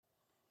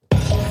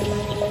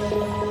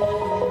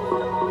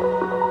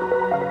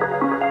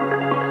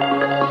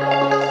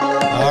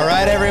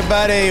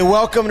everybody.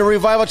 Welcome to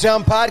Revival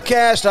Town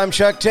Podcast. I'm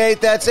Chuck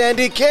Tate. That's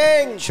Andy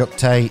King. Chuck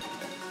Tate.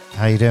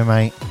 How you doing,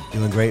 mate?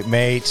 Doing great,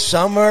 mate.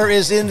 Summer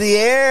is in the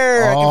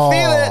air. I can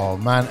feel it. Oh,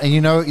 man. And you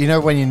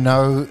know when you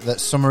know that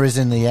summer is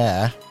in the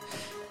air,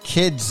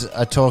 kids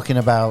are talking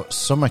about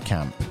summer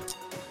camp.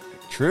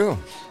 True.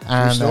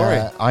 And True story.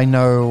 I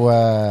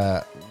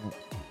know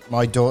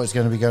my daughter's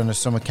going to be going to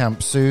summer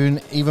camp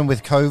soon. Even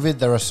with COVID,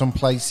 there are some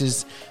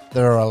places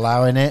that are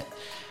allowing it.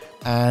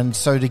 And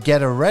so to get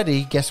her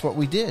ready, guess what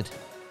we did?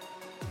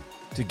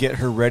 To get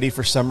her ready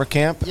for summer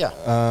camp?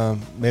 Yeah.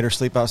 Made her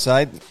sleep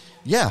outside?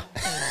 Yeah.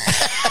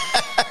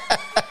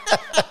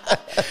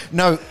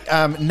 No,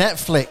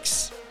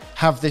 Netflix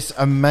have this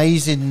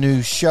amazing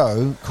new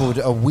show called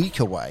A Week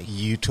Away.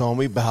 You told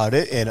me about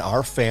it, and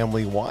our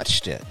family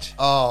watched it.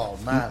 Oh,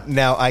 man.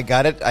 Now, I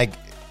got it.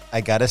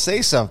 I got to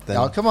say something.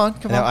 Oh, come on.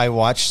 Now, I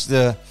watched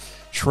the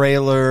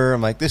trailer.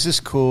 I'm like, this is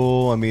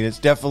cool. I mean, it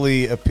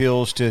definitely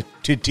appeals to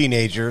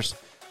teenagers,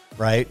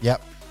 right?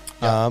 Yep.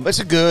 It's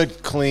a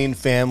good, clean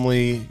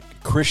family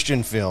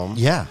Christian film.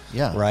 Yeah.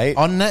 Right?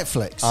 On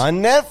Netflix.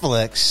 On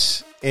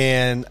Netflix.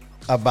 And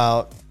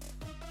about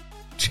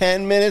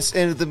 10 minutes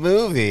into the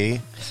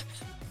movie,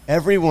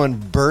 everyone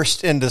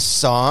burst into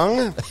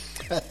song.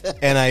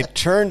 And I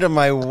turned to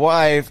my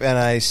wife and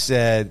I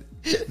said,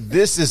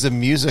 this is a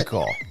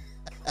musical.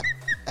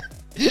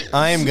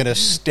 I am going to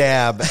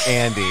stab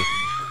Andy.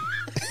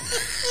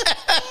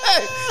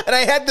 And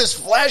I had this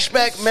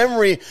flashback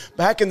memory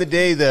back in the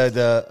day,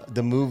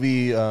 the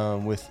movie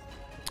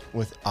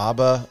with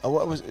ABBA.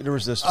 What was there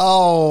was this?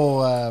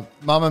 Oh,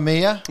 Mamma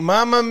Mia.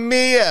 Mamma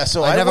Mia.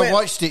 So I never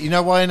watched it. You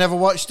know why I never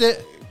watched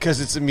it?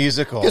 Because it's a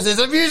musical. Because it's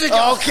a musical.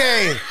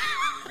 Okay.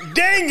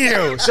 Dang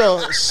you. So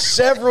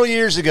several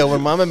years ago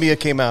when Mamma Mia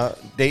came out,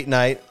 date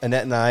night,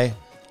 Annette and I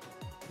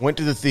went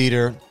to the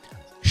theater.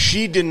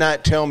 She did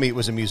not tell me it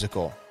was a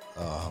musical.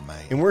 Oh, man.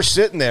 And we're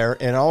sitting there,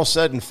 and all of a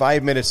sudden,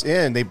 5 minutes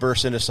in, they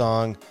burst into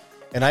song.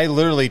 And I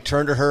literally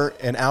turned to her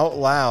and out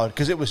loud,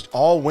 because it was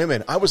all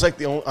women. I was like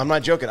the only, I'm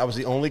not joking, I was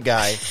the only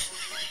guy.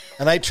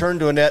 And I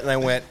turned to Annette and I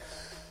went,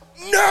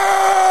 no!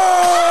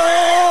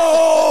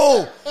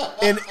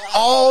 And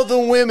all the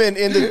women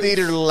in the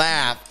theater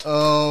laughed.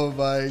 Oh,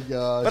 my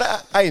gosh.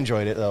 But I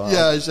enjoyed it, though.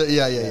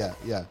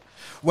 Yeah.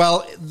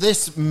 Well,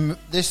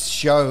 this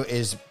show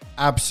is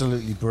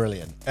absolutely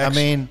brilliant. Excellent. I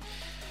mean,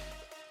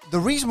 the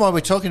reason why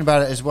we're talking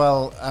about it as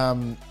well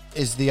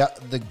is the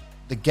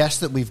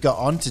guest that we've got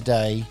on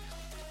today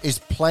is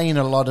playing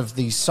a lot of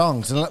these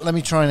songs. And let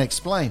me try and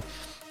explain.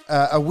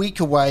 A Week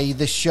Away,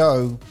 this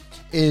show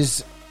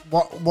is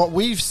what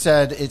we've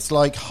said. It's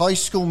like High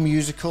School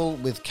Musical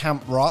with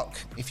Camp Rock,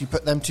 if you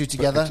put them two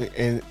together.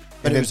 And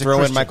then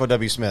throw in Michael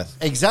W. Smith.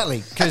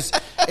 Exactly, because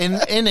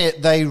in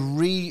it, they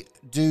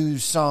redo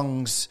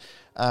songs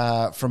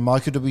from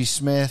Michael W.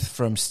 Smith,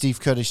 from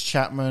Steve Curtis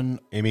Chapman,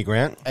 Amy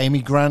Grant.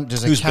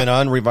 Does who's been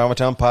on Revival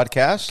Town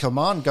Podcast. Come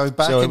on, go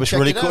back. So and it was check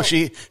really it cool. out.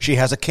 She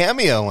has a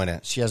cameo in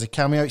it. She has a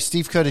cameo.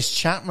 Steve Curtis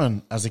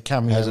Chapman has a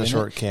cameo. Has a in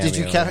short it. cameo. Did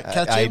you catch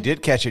it? I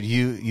did catch it.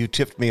 You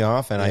tipped me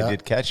off, and I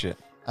did catch it.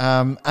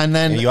 And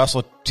then And you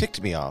also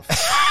ticked me off.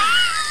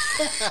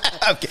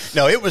 Okay.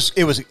 No, it was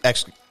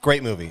excellent.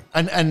 Great movie.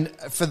 And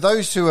for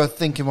those who are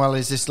thinking, well,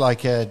 is this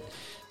like did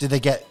they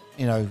get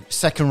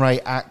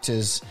second-rate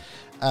actors?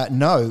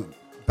 No,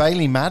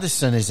 Bailey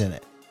Madison is in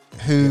it,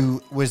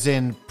 who was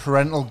in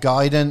Parental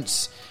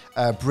Guidance,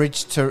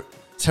 Bridge to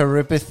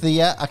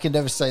Terabithia. I can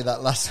never say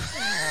that last one.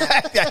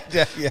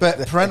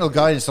 But Parental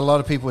Guidance, a lot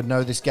of people would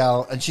know this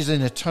gal, and she's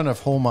in a ton of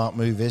Hallmark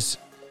movies.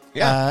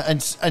 Yeah.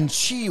 And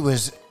she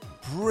was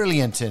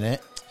brilliant in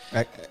it.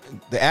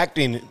 The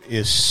acting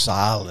is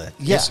solid.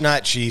 Yeah. It's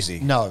not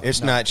cheesy. No,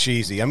 it's no. not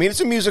cheesy. I mean,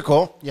 it's a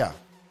musical. Yeah.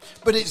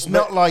 But it's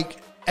not like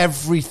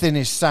everything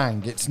is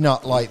sang. It's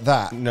not like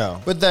that.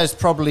 No. But there's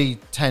probably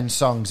 10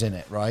 songs in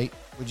it, right?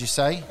 Would you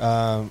say?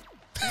 And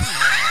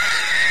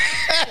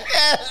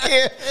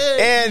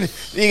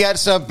you got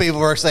some people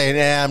who are saying,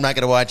 I'm not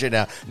going to watch it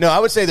now. No, I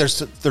would say there's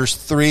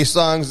 3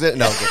 songs that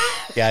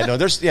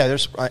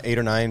there's 8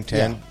 or 9,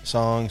 10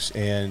 songs,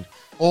 and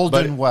all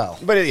done well.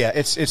 But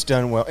it's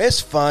done well.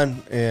 It's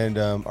fun, and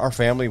our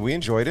family, we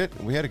enjoyed it.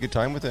 We had a good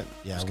time with it.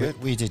 Yeah, it's good.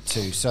 We did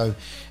too. So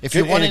if Good,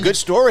 you're wanting and a good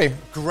story.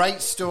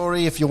 Great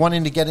story. If you're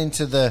wanting to get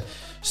into the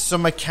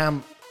summer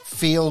camp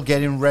feel,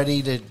 getting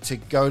ready to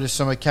go to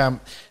summer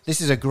camp,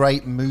 this is a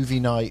great movie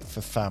night for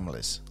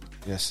families.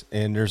 Yes,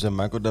 and there's a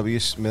Michael W.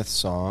 Smith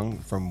song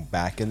from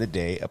back in the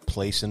day, A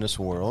Place in This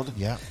World.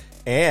 Yeah.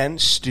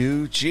 And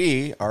Stu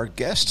G, our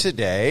guest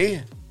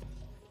today,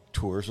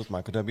 tours with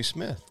Michael W.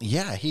 Smith.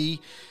 Yeah, he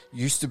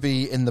used to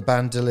be in the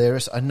band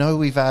Delirious. I know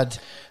we've had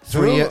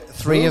three of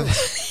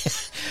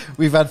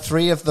we've had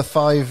 3 of the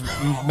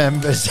 5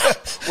 members.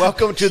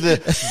 Welcome to the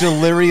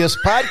Delirious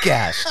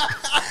Podcast.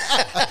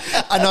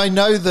 And I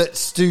know that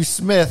Stu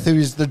Smith, who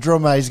is the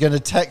drummer, is going to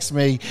text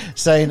me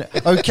saying,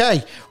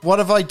 okay, what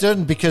have I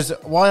done? Because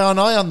why aren't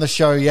I on the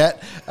show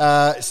yet?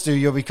 Stu,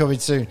 you'll be coming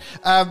soon.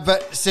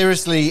 But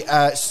seriously,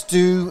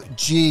 Stu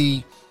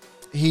G,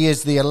 he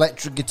is the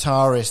electric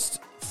guitarist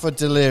for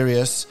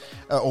Delirious,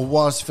 or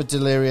was for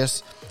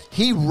Delirious.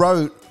 he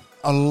wrote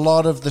a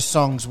lot of the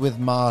songs with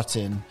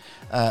Martin.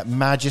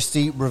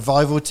 Majesty,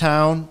 Revival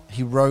Town,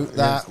 he wrote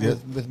that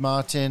with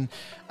Martin.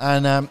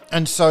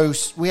 And so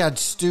we had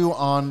Stu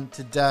on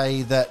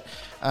today that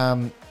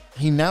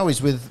he now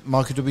is with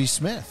Michael W.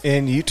 Smith.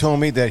 And you told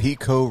me that he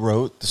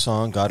co-wrote the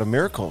song God of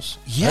Miracles.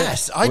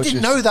 Yes, right? I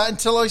didn't know that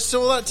until I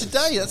saw that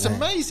today. That's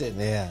amazing.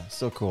 Yeah,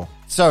 so cool.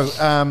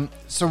 So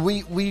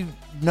we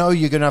know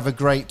you're going to have a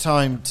great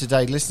time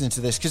today listening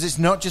to this, because it's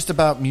not just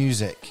about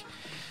music.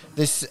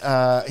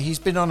 He's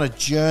been on a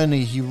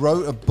journey. He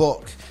wrote a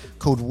book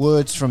called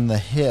Words from the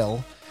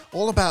Hill,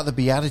 all about the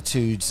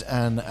Beatitudes,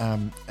 and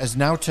has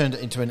now turned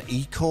it into an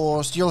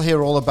e-course. You'll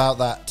hear all about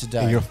that today.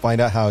 And you'll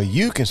find out how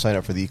you can sign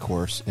up for the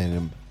e-course, and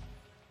it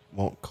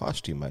won't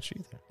cost you much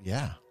either.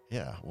 Yeah.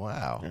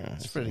 Wow. Yeah,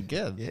 that's pretty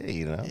good. Yeah,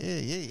 you know.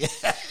 Yeah.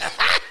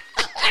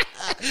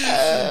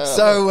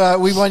 So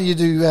we want you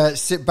to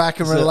sit back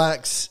and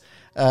relax.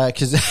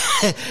 Because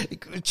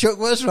Chuck,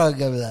 what's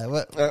wrong over there?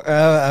 What?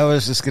 I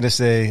was just going to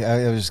say,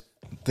 I was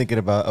thinking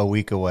about a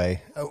week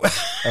away.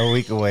 A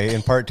week away,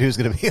 and part 2 is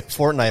going to be a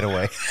fortnight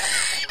away.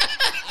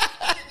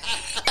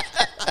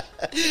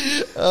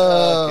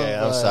 Okay,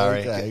 I'm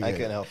sorry. Okay, I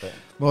couldn't help it.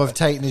 More of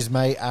Tate and his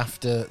mate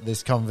after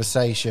this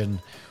conversation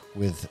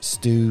with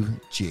Stu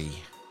G.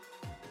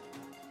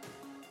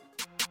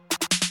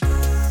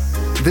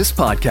 This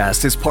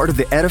podcast is part of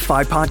the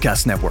Edify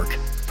Podcast Network.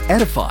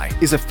 Edify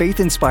is a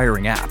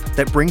faith-inspiring app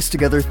that brings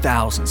together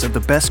thousands of the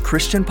best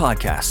Christian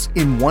podcasts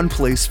in one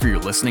place for your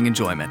listening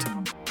enjoyment.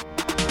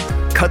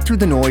 Cut through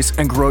the noise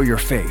and grow your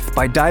faith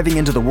by diving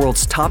into the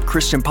world's top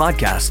Christian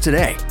podcasts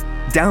today.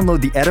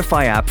 Download the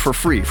Edify app for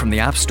free from the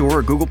App Store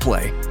or Google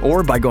Play,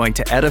 or by going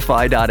to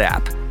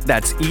edify.app.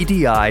 That's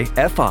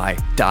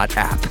EDIFI.app.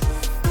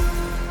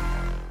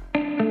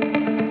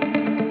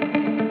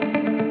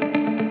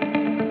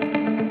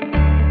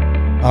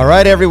 All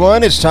right,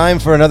 everyone, it's time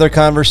for another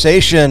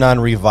conversation on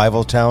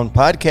Revival Town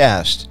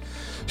Podcast.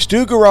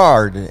 Stu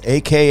Gerard,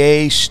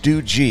 a.k.a.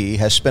 Stu G,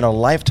 has spent a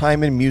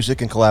lifetime in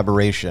music and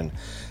collaboration.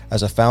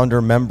 As a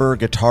founder, member,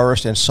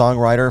 guitarist, and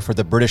songwriter for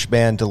the British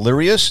band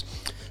Delirious,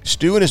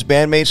 Stu and his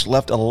bandmates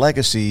left a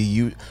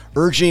legacy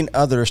urging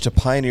others to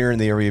pioneer in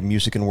the area of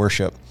music and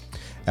worship.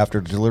 After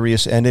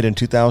Delirious ended in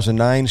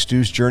 2009,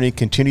 Stu's journey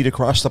continued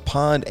across the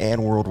pond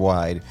and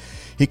worldwide.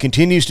 He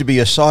continues to be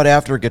a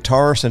sought-after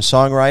guitarist and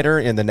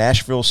songwriter in the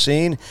Nashville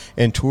scene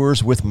and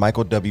tours with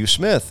Michael W.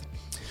 Smith.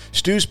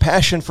 Stu's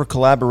passion for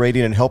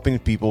collaborating and helping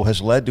people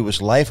has led to his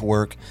life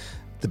work,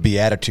 the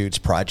Beatitudes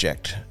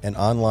Project, an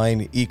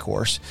online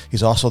e-course.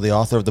 He's also the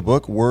author of the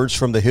book, Words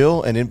from the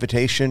Hill, An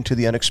Invitation to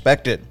the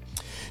Unexpected,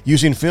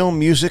 using film,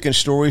 music, and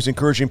stories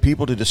encouraging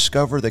people to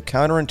discover the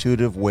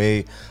counterintuitive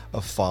way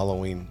of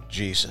following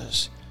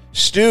Jesus.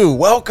 Stu,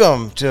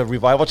 welcome to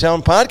Revival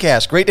Town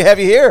Podcast. Great to have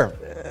you here.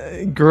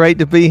 Great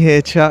to be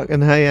here, Chuck.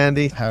 And hey,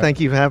 Andy, thank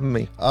you for having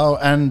me. Oh,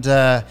 and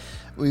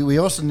we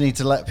also need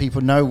to let people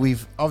know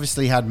we've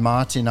obviously had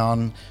Martin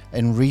on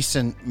in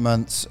recent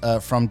months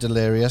from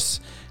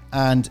Delirious.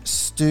 And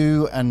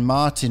Stu and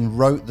Martin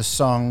wrote the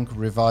song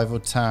Revival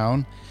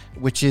Town,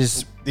 which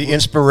is the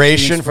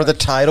inspiration for the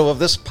title of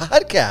this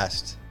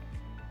podcast.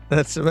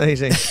 That's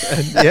amazing.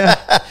 And,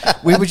 yeah.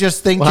 We were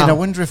just thinking, wow. I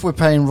wonder if we're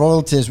paying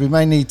royalties. We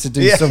may need to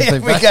do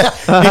something.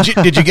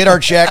 Did you get our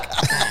check?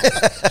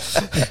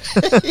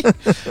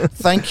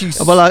 Thank you.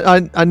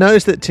 Well, I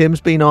noticed that Tim's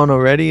been on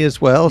already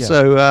as well. Yeah.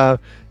 So,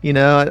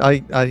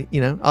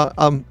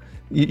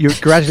 you're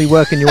gradually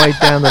working your way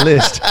down the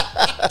list.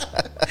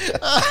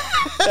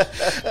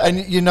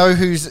 And you know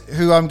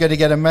who I'm going to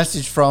get a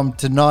message from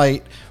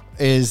tonight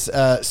is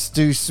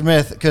Stu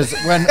Smith, because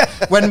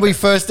when we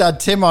first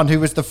had Tim on, who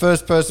was the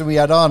first person we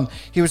had on,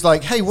 he was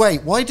like, hey,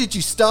 wait, why did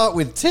you start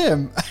with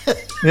Tim?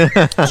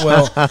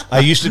 Well, I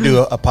used to do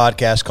a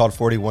podcast called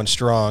 41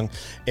 Strong,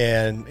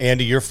 and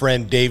Andy, your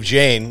friend Dave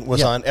Jane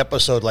was on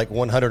episode like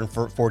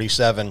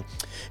 147,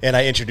 and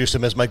I introduced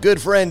him as my good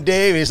friend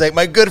Dave. He's like,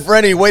 my good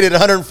friend, he waited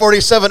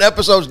 147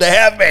 episodes to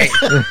have me.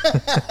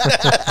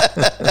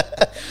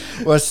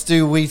 Well,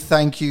 Stu, we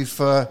thank you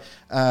for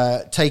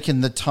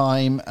taking the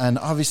time, and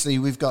obviously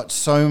we've got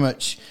so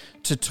much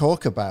to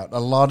talk about. A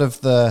lot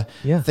of the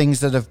things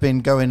that have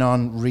been going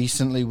on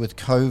recently with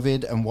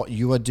COVID and what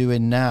you are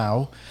doing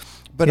now.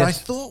 But I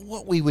thought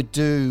what we would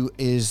do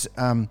is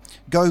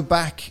go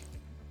back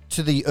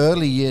to the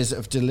early years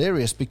of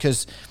Delirious,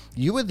 because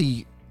you were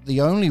the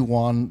only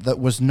one that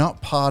was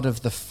not part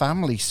of the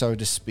family, so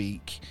to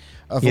speak,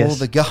 of all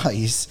the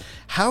guys.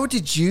 How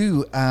did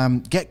you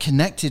get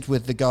connected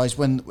with the guys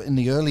when in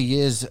the early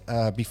years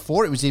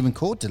before it was even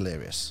called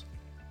Delirious?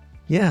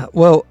 Yeah,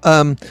 well,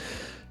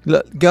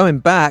 look, going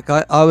back,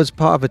 I was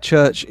part of a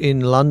church in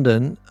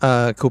London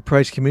called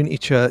Praise Community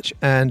Church,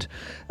 and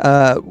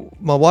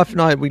my wife and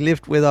I, we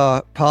lived with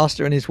our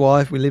pastor and his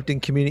wife. We lived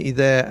in community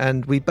there,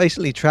 and we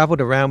basically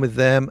traveled around with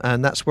them,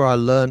 and that's where I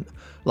learned,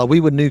 like, we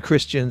were new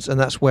Christians, and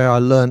that's where I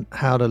learned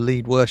how to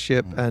lead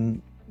worship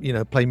and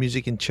play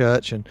music in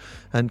church and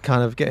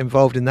kind of get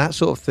involved in that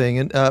sort of thing.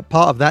 And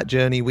part of that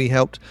journey, we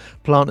helped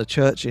plant a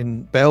church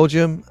in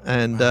Belgium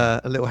and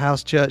a little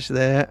house church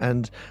there.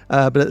 And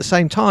but at the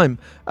same time,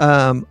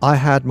 I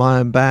had my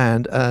own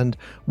band, and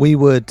we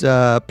would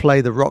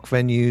play the rock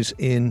venues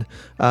in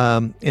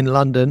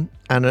London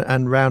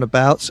and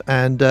roundabouts,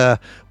 and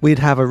we'd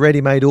have a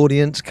ready-made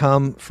audience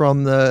come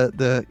from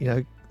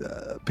the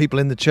people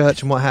in the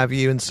church and what have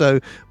you, and so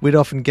we'd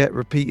often get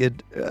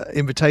repeated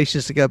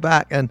invitations to go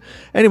back. And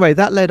anyway,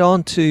 that led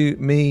on to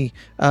me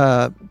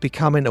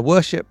becoming a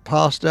worship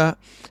pastor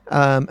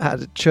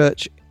at a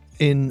church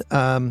in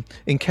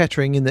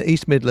Kettering in the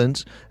East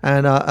Midlands,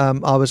 and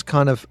I was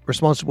kind of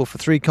responsible for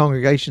 3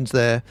 congregations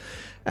there,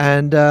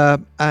 and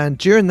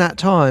during that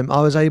time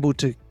I was able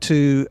to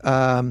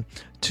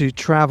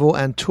travel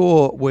and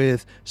tour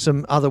with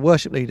some other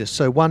worship leaders.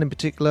 So one in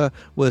particular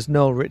was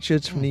Noel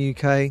Richards from the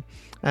UK,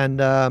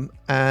 and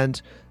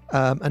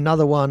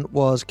another one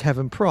was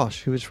Kevin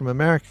Prosh, who was from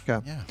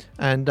America. Yeah.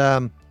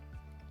 And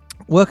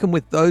working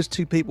with those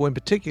 2 people in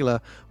particular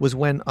was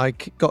when I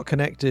got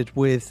connected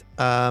with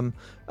Martin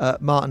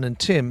and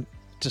Tim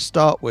to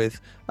start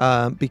with,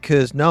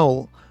 because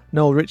Noel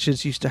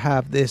Richards used to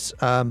have this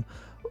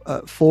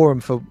forum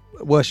for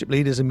worship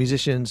leaders and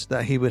musicians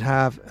that he would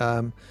have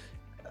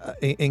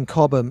in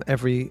Cobham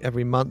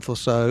every month or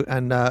so,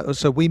 and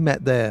so we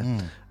met there,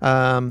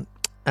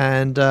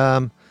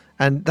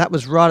 and that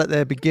was right at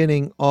their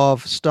beginning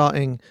of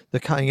starting the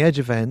Cutting Edge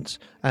events,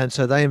 and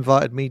so they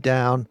invited me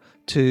down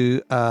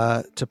to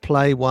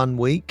play one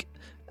week,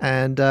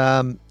 and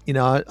so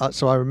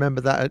I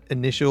remember that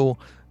initial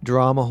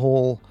drama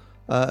hall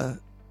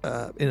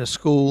in a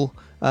school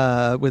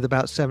with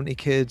about 70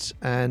 kids,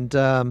 and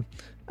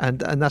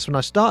that's when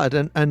I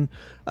started. And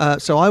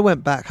so I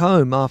went back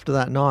home after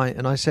that night,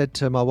 and I said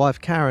to my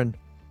wife, Karen,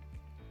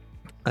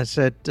 I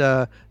said,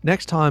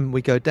 next time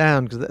we go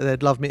down, because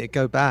they'd love me to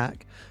go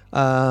back,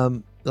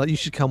 you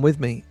should come with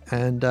me.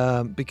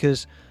 And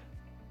because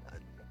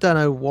don't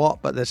know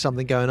what, but there's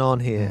something going on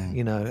here,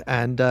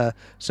 And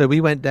so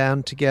we went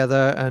down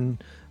together,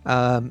 and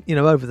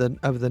over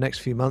the next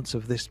few months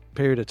of this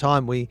period of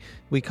time, we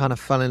kind of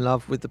fell in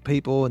love with the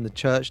people and the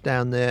church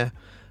down there,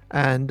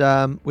 and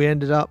we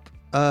ended up.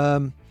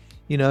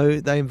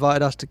 They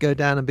invited us to go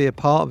down and be a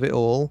part of it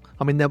all.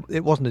 I mean,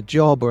 it wasn't a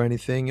job or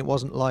anything. It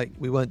wasn't like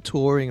we weren't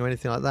touring or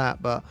anything like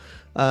that. But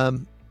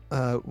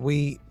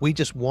we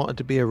just wanted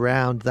to be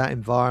around that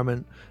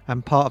environment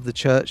and part of the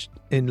church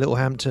in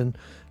Littlehampton,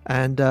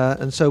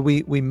 and so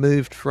we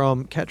moved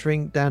from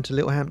Kettering down to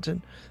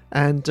Littlehampton,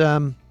 and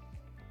so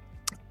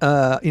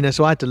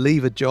I had to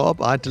leave a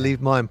job. I had to leave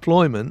my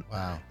employment.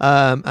 Wow.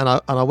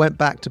 And I went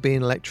back to being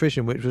an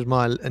electrician, which was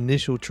my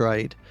initial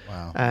trade.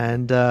 Wow.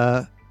 And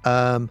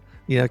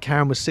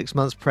Karen was 6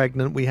 months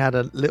pregnant. We had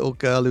a little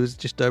girl who was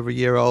just over a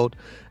year old,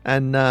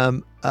 and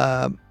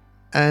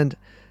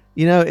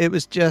it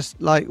was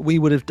just like we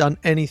would have done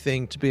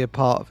anything to be a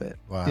part of it.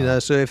 Wow.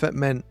 So if it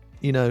meant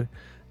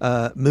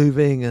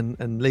moving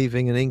and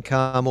leaving an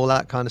income, all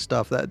that kind of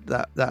stuff,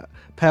 that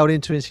paled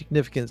into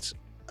insignificance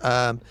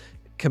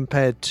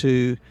compared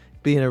to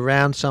being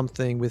around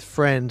something with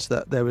friends,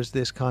 that there was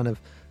this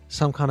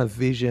some kind of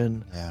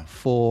vision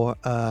for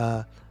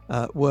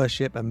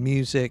worship and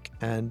music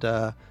and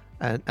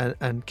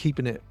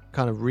keeping it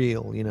kind of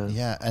real,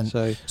 Yeah, and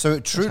so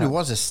it truly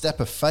was a step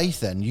of faith.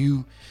 Then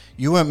you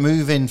weren't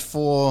moving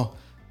for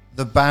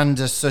the band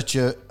as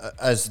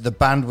the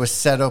band was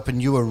set up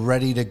and you were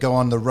ready to go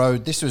on the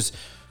road. This was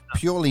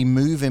purely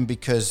moving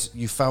because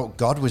you felt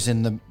God was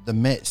in the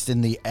midst, in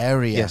the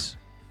area. Yes.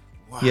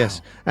 Wow.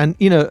 Yes, and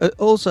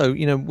also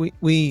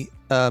we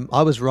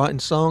I was writing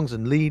songs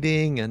and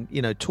leading and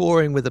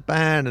touring with a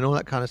band and all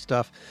that kind of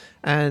stuff,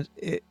 and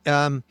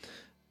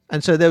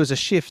so there was a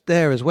shift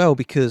there as well,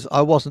 because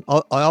I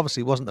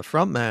obviously wasn't the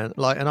front man,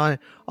 and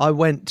I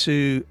went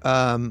to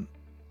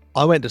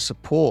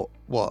support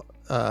what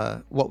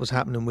was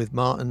happening with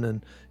Martin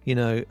and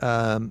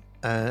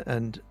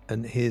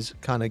and his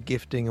kind of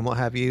gifting and what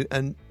have you,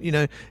 and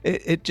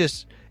it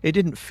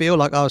didn't feel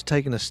like I was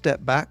taking a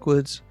step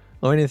backwards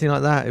or anything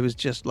like that. It was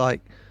just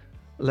like,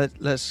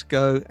 let's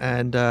go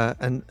and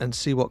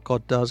see what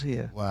God does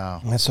here.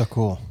 Wow, that's so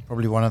cool.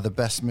 Probably one of the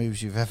best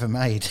moves you've ever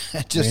made.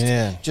 just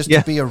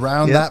to be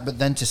around that, but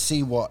then to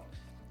see what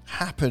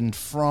happened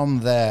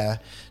from there.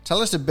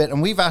 Tell us a bit,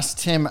 and we've asked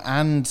Tim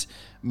and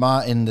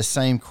Martin the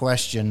same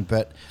question,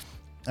 but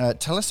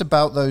tell us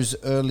about those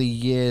early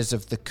years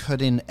of the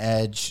Cutting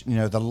Edge.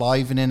 The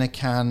Live and in a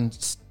Can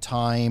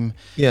time.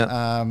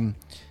 Yeah.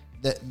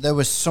 There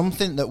was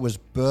something that was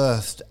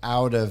birthed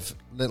out of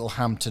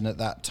Littlehampton at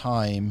that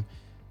time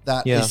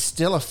that is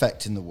still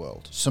affecting the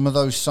world. Some of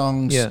those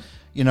songs,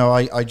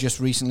 I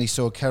just recently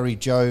saw Kerry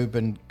Jobe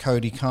and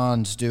Cody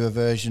Carnes do a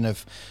version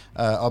of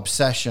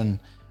Obsession.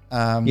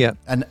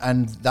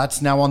 And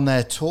that's now on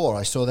their tour.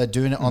 I saw they're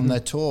doing it on their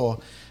tour.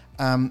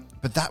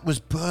 But that was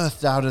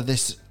birthed out of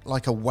this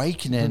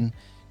awakening.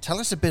 Tell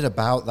us a bit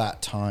about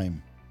that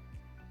time.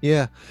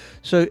 Yeah.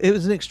 So it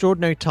was an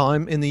extraordinary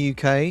time in the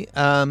UK.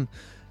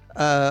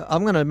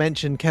 I'm going to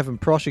mention Kevin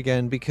Prosh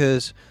again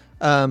because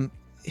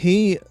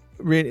he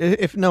really,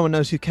 if no one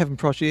knows who Kevin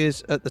Prosh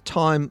is, at the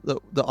time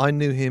that I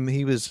knew him,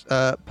 he was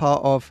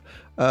part of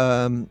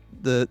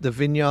the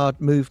Vineyard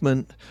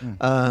movement.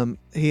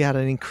 He had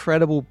an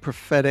incredible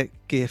prophetic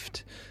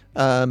gift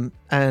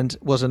and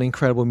was an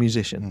incredible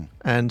musician.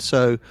 And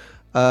so,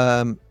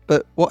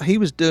 but what he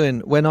was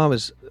doing when I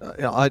was,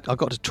 I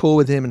got to tour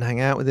with him and hang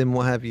out with him,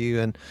 what have you,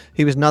 and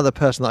he was another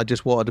person that I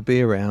just wanted to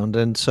be around.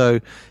 And so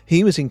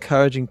he was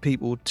encouraging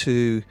people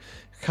to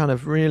kind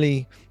of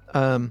really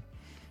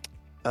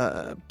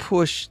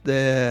push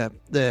their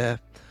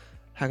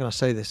how can I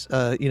say this?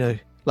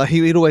 Like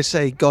he'd always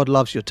say, "God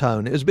loves your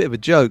tone." It was a bit of a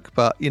joke,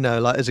 but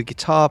like as a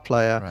guitar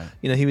player,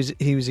 right.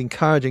 He was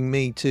encouraging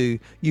me to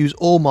use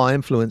all my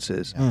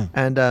influences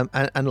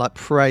and like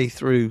pray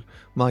through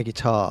my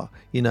guitar,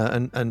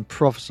 and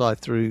prophesy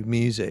through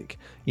music,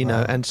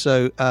 wow. And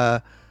so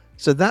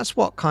that's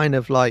what kind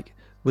of like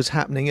was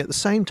happening at the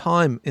same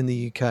time in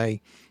the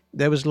UK.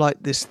 There was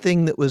like this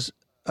thing that was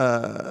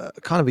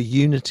kind of a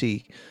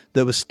unity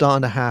that was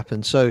starting to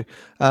happen. So,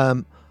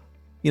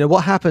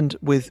 what happened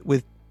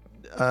with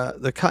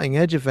the Cutting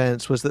Edge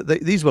events was that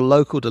these were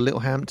local to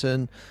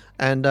Littlehampton,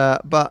 and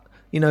but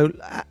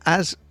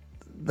as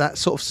that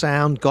sort of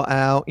sound got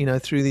out,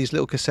 through these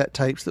little cassette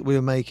tapes that we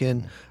were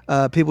making,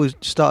 people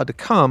started to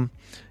come,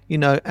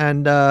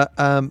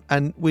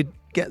 and we'd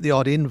get the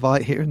odd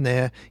invite here and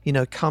there,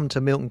 come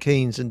to Milton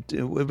Keynes, and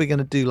we're going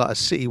to do like a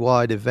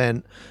citywide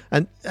event,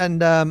 and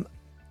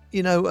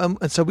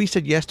so we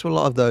said yes to a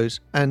lot of those,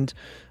 and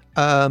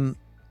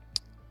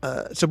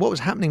so what was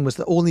happening was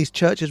that all these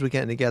churches were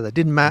getting together. It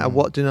didn't matter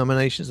what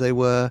denominations they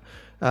were,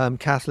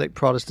 Catholic,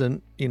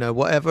 Protestant,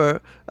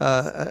 whatever,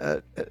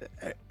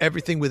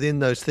 everything within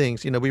those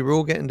things. We were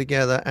all getting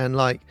together and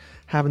like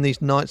having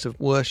these nights of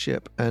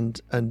worship and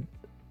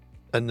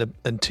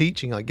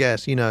teaching, I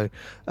guess. That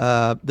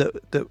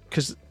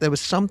because there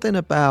was something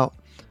about,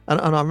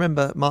 and I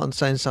remember Martin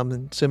saying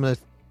something similar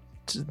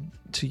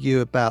to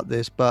you about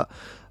this, but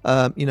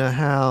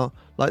how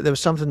like there was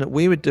something that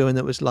we were doing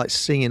that was like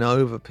singing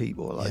over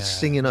people, like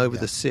singing over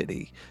the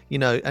city,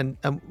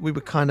 and we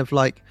were kind of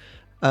like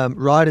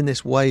riding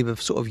this wave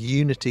of sort of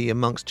unity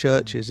amongst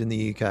churches in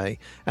the UK.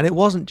 And it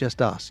wasn't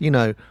just us,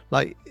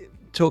 like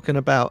talking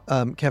about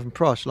Kevin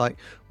Prosh, like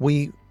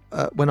we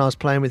when I was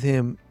playing with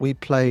him, we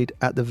played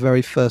at the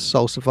very first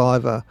Soul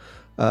Survivor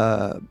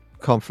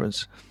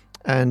conference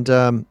and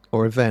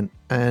or event,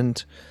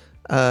 and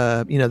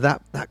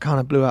that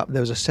kind of blew up.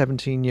 There was a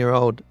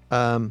 17-year-old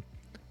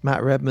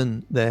Matt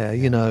Redman there,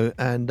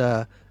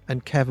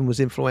 and Kevin was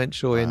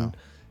influential in,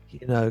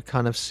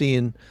 kind of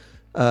seeing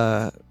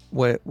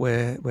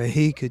where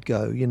he could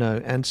go,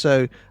 and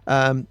so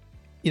so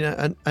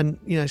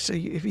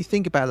if you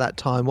think about that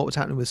time, what was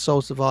happening with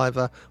Soul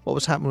Survivor, what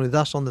was happening with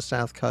us on the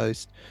South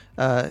Coast,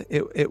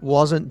 it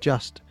wasn't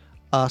just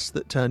us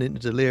that turned into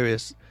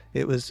Delirious.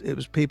 It was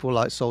people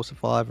like Soul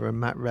Survivor and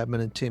Matt Redman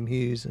and Tim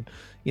Hughes, and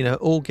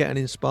all getting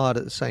inspired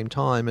at the same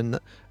time, and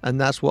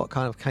that's what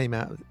kind of came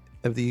out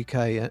of the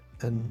UK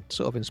and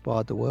sort of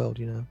inspired the world.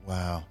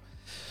 Wow.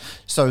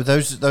 So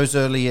those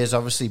early years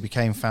obviously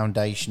became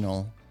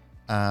foundational,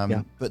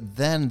 but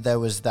then there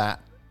was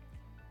that,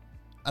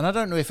 and I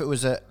don't know if it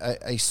was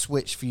a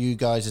switch for you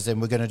guys, as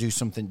in we're going to do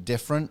something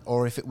different,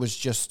 or if it was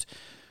just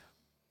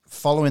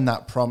following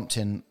that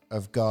prompting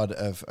of God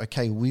of,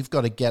 okay, we've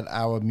got to get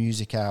our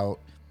music out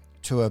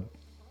to a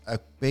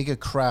bigger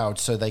crowd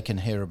so they can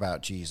hear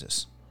about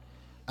Jesus.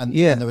 And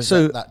there was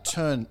that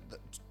turn,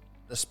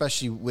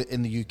 especially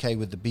in the UK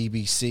with the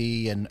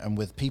BBC and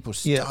with people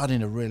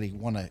starting to really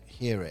want to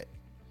hear it.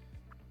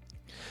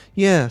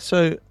 Yeah,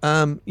 so,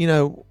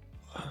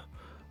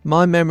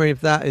 my memory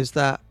of that is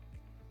that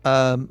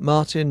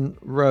Martin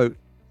wrote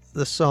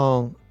the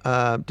song,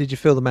 Did You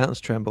Feel the Mountains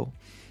Tremble?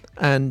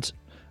 And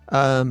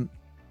I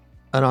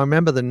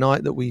remember the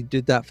night that we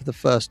did that for the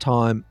first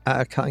time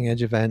at a Cutting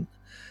Edge event.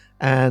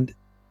 And,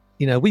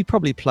 we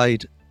probably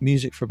played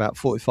music for about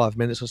 45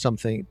 minutes or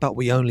something, but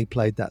we only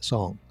played that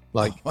song.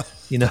 Like,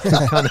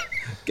 kind of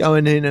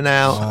going in and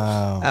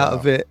out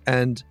of it.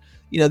 And,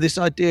 this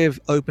idea of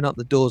open up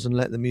the doors and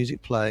let the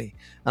music play.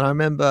 And I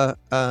remember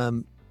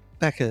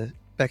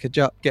Becca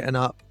Jupp getting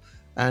up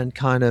and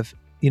kind of,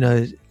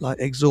 like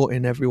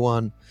exhorting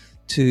everyone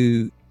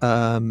to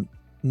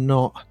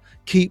not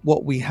keep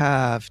what we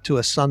have to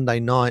a Sunday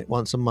night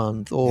once a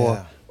month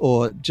or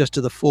just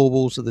to the four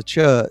walls of the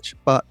church,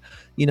 but,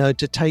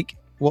 to take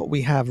what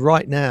we have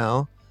right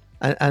now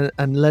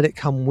and let it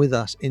come with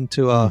us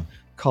into our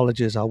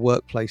colleges, our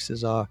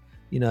workplaces, our,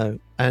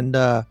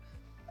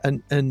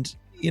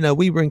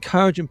 we were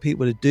encouraging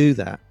people to do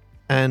that.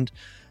 And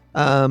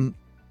I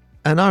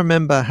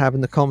remember having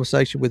the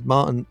conversation with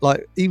Martin,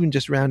 like even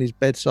just around his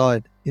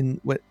bedside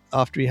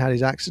after he had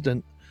his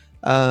accident,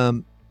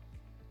 he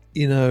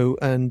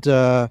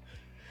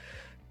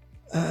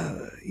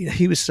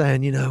was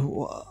saying,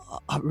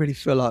 I really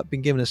feel like I've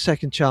been given a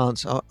second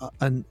chance.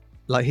 And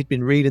like he'd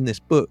been reading this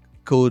book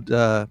called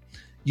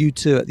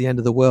U2 at the End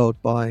of the World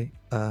by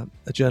a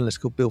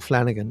journalist called Bill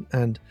Flanagan.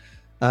 And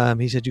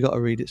He said, "You got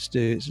to read it, Stu.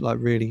 It's like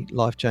really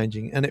life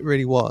changing," and it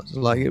really was.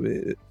 Like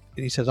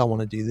he says, "I want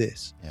to do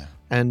this,"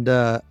 and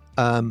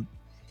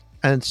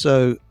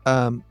so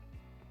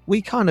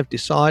we kind of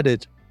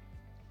decided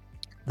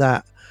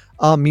that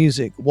our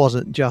music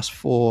wasn't just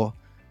for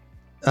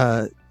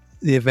the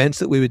events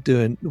that we were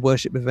doing, the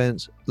worship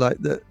events, like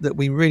that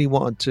we really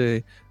wanted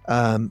to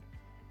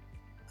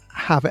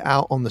have it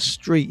out on the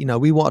street. You know,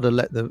 we wanted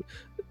to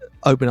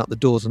open up the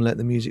doors and let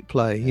the music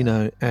play, you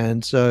know,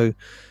 and so.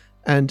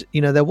 And you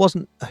know, there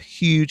wasn't a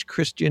huge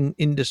Christian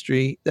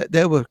industry.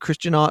 There were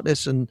Christian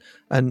artists and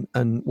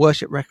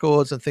worship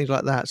records and things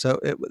like that. So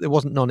it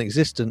wasn't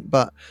non-existent,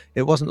 but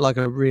it wasn't like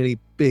a really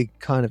big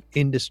kind of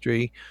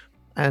industry.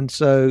 And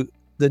so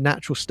the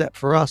natural step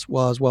for us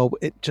was, well,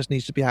 it just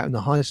needs to be out in the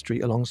high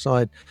street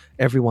alongside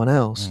everyone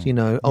else. You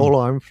know, all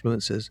our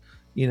influences.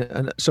 You know,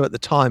 and so at the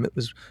time it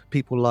was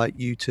people like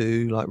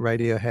U2, like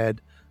Radiohead,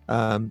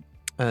 and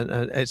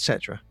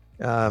etc.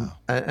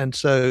 And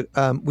so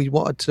we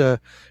wanted to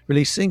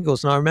release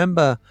singles, and I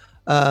remember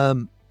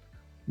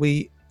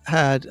we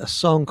had a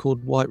song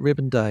called White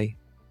Ribbon Day,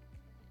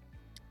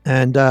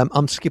 and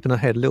I'm skipping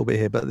ahead a little bit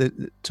here, but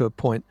to a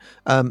point.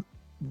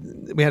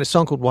 We had a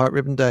song called White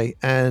Ribbon Day,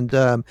 and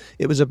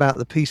it was about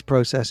the peace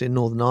process in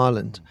Northern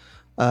Ireland,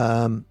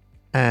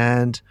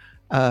 and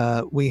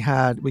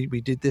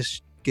we did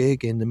this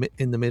gig in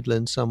the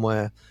Midlands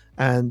somewhere,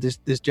 and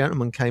this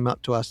gentleman came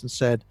up to us and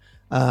said,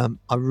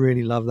 I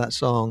really love that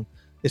song.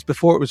 It's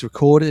before it was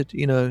recorded,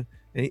 you know.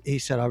 And he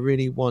said, I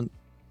really want,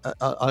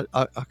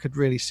 I could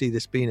really see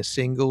this being a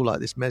single,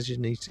 like this message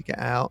needs to get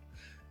out.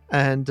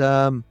 And,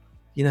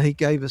 you know, he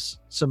gave us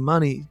some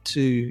money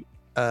to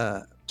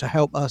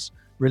help us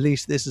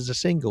release this as a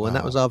single. And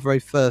that was our very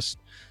first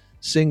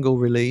single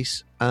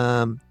release.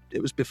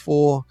 It was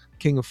before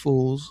King of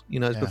Fools, you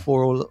know, it was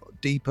before all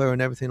Deeper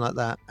and everything like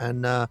that.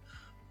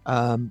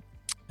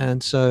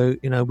 And so,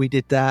 you know, we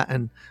did that,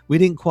 and we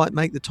didn't quite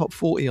make the top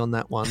 40 on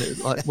that one. It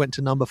like went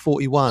to number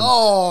 41.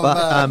 Oh,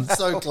 man,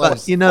 so close.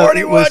 But, you know,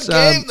 41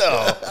 game,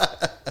 though.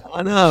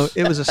 I know.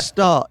 It was a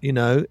start, you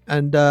know,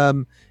 and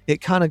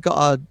it kind of got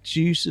our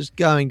juices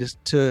going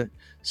to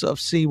sort of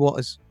see what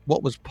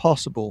was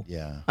possible.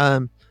 Yeah.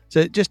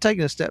 So just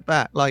taking a step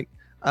back, like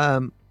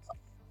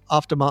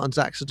after Martin's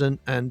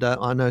accident, and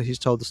I know he's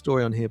told the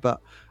story on here,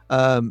 but,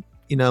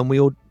 you know, and we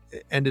all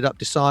ended up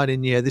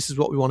deciding, this is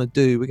what we want to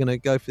do. We're going to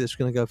go for this.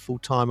 We're going to go full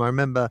time. I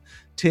remember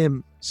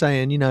Tim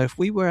saying, you know, if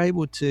we were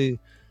able to,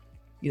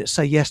 you know,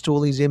 say yes to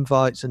all these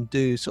invites and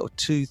do sort of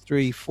 2,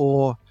 3,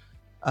 4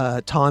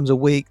 times a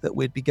week that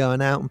we'd be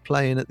going out and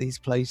playing at these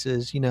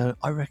places, you know,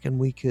 I reckon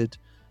we could,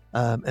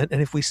 and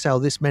if we sell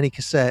this many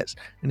cassettes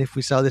and if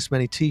we sell this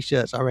many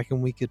T-shirts, I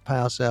reckon we could pay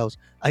ourselves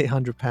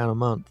 £800 a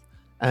month.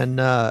 And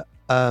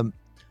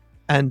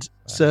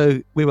so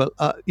we were,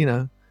 you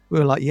know, we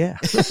were like, yeah,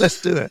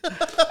 let's do it.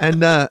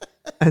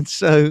 And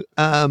so,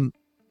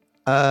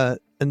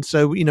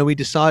 you know, we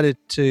decided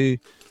to,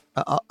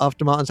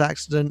 after Martin's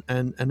accident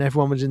and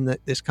everyone was in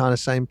this kind of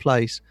same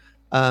place,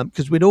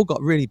 because we'd all got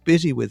really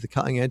busy with the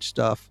cutting edge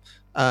stuff,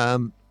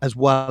 as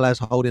well as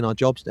holding our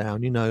jobs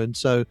down, you know. And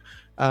so,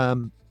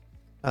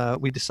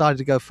 we decided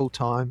to go full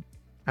time,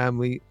 and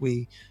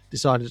we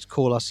decided to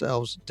call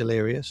ourselves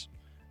Delirious.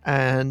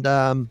 And,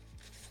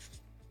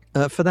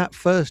 for that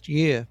first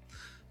year,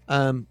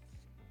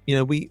 you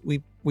know,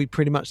 we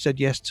pretty much said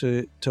yes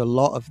to a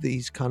lot of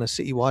these kind of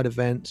citywide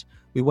events.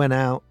 We went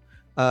out,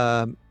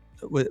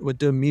 we're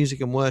doing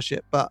music and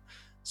worship. But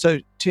so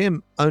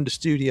Tim owned a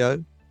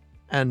studio,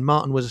 and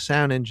Martin was a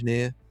sound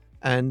engineer,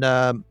 and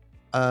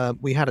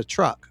we had a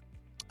truck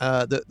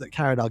that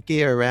carried our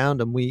gear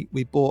around, and we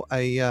bought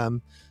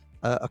a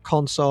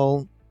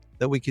console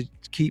that we could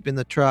keep in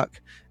the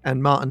truck,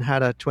 and Martin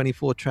had a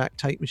 24-track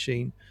tape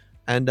machine,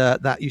 and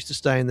that used to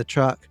stay in the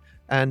truck.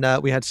 And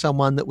we had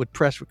someone that would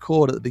press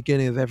record at the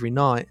beginning of every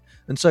night.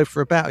 And so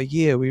for about a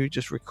year, we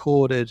just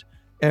recorded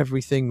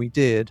everything we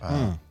did,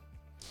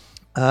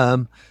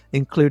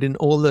 including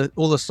all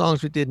the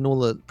songs we did and all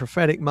the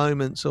prophetic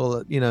moments, all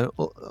the, you know,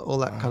 all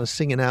that kind of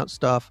singing out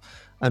stuff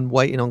and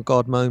waiting on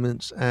God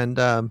moments. And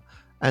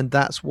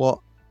that's what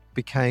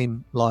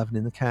became Live and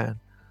in the Can.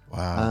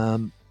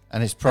 Wow.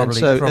 And it's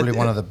probably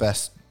one of the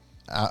best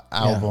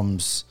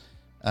albums,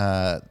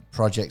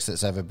 projects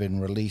that's ever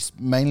been released,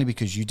 mainly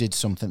because you did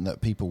something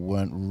that people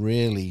weren't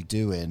really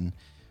doing,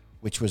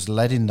 which was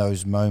letting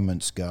those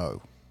moments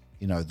go.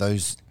 You know,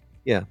 those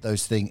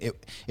things.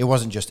 It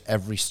wasn't just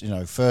every, you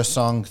know, first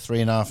song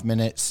 3.5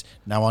 minutes,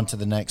 now on to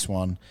the next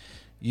one.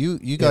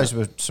 You guys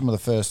were some of the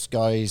first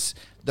guys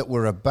that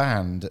were a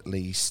band, at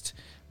least,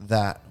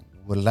 that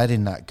were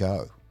letting that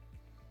go.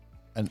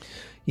 And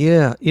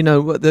you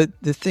know,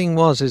 the thing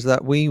is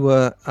that we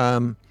were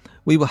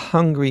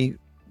hungry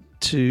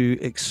to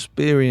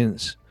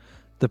experience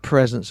the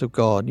presence of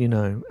God, you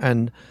know,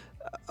 and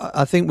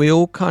I think we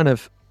all kind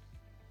of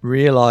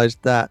realized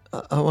that,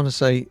 I want to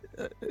say,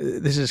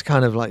 this is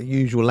kind of like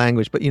usual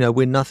language, but, you know,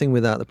 we're nothing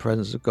without the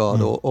presence of God,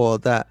 or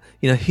that,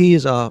 you know, He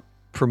is our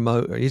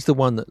promoter. He's the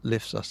one that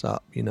lifts us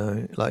up,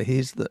 like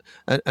he's the,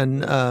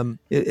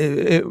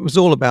 it was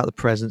all about the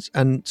presence.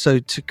 And so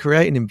to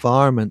create an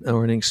environment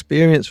or an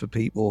experience for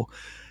people,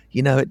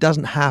 it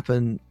doesn't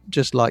happen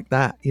just like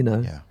that,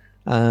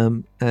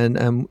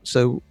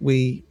 so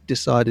we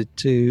decided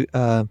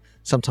to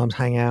sometimes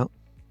hang out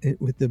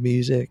with the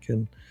music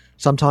and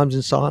sometimes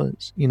in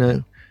silence,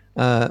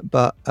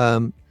 but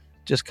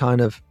just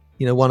kind of,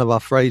 one of our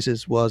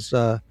phrases was,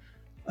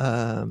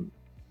 I'm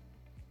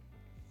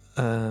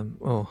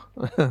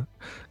gonna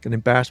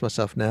embarrass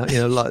myself now,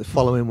 like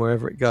following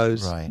wherever it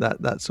goes, right.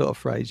 that sort of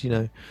phrase,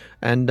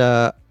 and then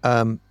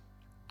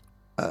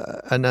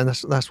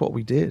that's what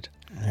we did.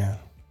 Yeah.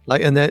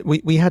 Like, and then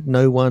we had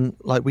no one,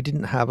 like we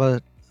didn't have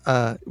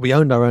we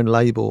owned our own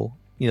label,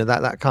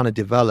 that kind of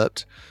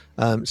developed.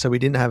 So we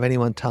didn't have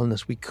anyone telling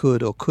us we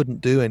could or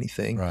couldn't do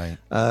anything. Right.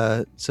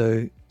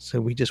 So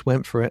we just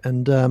went for it,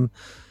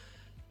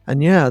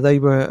 and yeah, they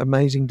were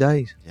amazing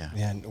days.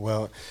 Yeah.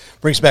 Well, it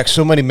brings back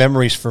so many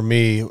memories for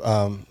me.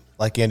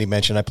 Like Andy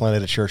mentioned, I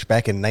planted a church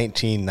back in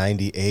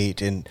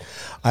 1998, and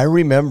I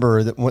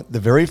remember that the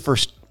very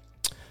first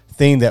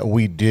thing that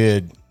we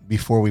did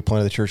before we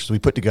planted the church was we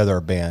put together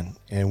our band,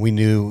 and we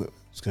knew it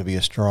was going to be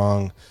a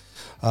strong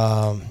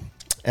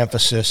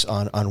emphasis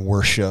on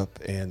worship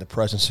and the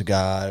presence of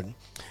God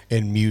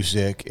and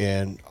music.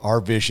 And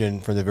our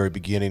vision from the very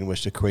beginning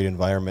was to create an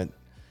environment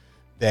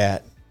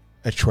that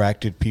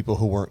attracted people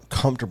who weren't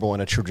comfortable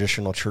in a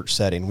traditional church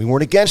setting. We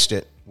weren't against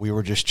it. We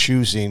were just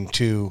choosing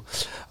to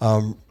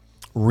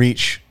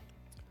reach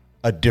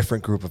a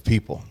different group of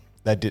people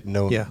that didn't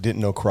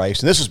know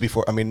Christ. And this was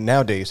before,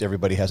 nowadays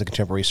everybody has a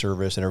contemporary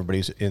service and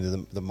everybody's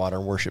into the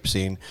modern worship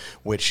scene,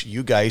 which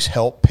you guys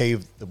helped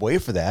pave the way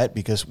for that,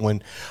 because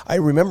when I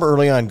remember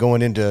early on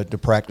going into the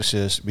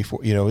practices before,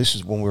 this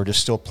is when we were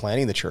just still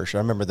planning the church. I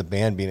remember the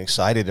band being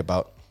excited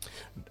about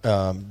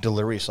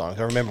Delirious songs.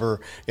 I remember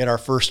in our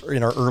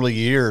early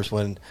years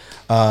when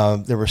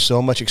there was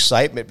so much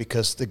excitement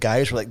because the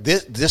guys were like,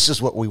 this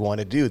is what we want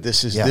to do.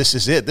 This is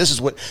it. This is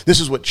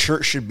what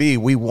church should be.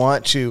 We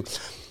want to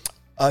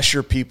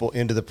usher people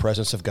into the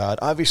presence of God.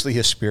 Obviously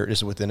his Spirit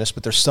is within us,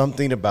 but there's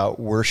something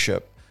about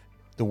worship.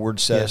 The word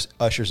says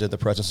ushers in the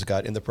presence of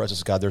God. In the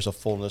presence of God, there's a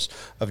fullness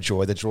of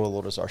joy. The joy of the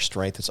Lord is our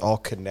strength. It's all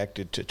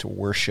connected to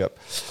worship.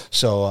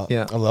 So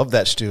I love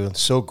that, Stu. I'm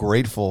so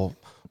grateful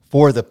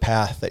for the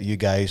path that you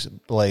guys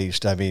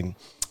blazed.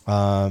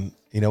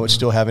 It's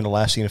still having a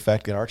lasting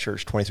effect in our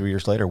church 23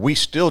 years later. We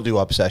still do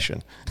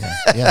Obsession.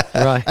 Yeah.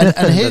 Right.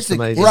 And here's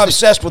we're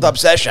obsessed with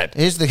Obsession.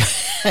 Here's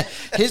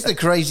the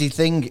crazy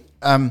thing.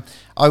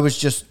 I was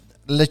just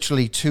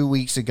literally 2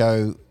 weeks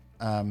ago,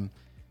 I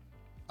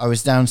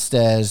was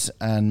downstairs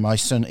and my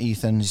son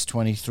Ethan is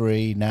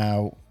 23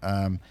 now.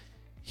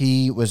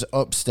 He was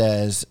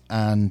upstairs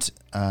and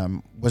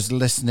was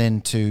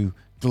listening to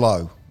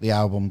Glow, the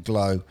album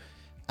Glow.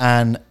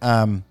 And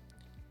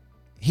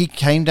he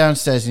came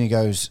downstairs and he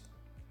goes,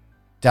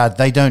 "Dad,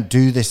 they don't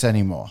do this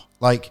anymore.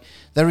 Like,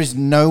 there is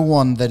no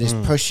one that is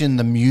pushing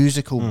the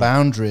musical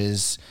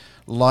boundaries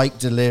like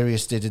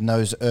Delirious did in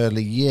those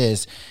early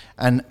years."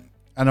 And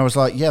I was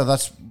like, yeah,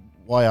 that's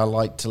why I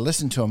like to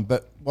listen to them.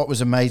 But what was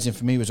amazing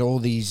for me was all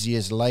these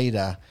years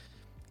later,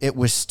 it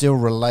was still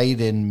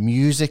relating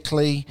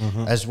musically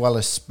as well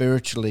as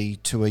spiritually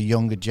to a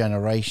younger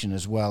generation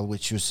as well,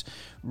 which was...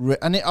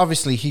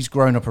 obviously, he's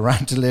grown up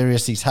around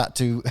Delirious. He's had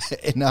to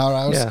in our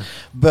house. Yeah.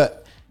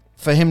 But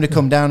for him to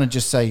come down and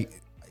just say,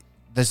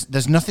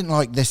 there's nothing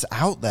like this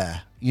out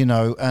there,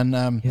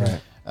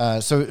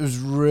 and so it was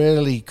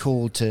really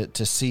cool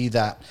to see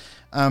that.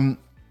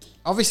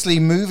 Obviously,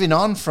 moving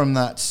on from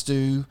that,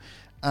 Stu,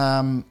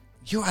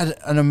 you had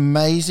an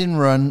amazing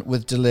run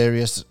with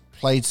Delirious,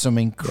 played some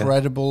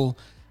incredible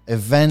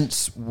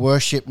events,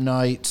 worship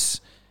nights.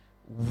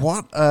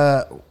 What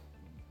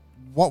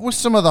were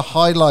some of the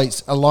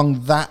highlights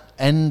along that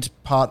end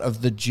part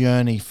of the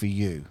journey for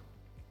you?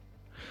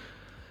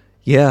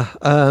 Yeah,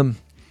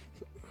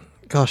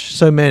 gosh,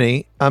 so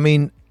many.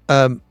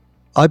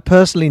 I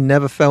personally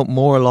never felt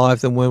more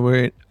alive than when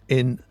we're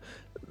in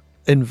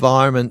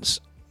environments.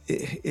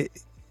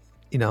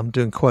 I'm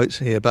doing quotes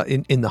here, but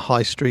in the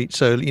high street.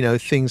 So,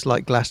 things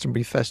like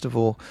Glastonbury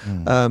Festival.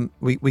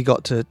 We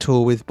got to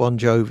tour with Bon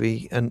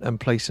Jovi and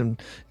play some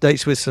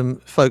dates with some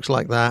folks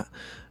like that.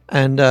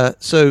 And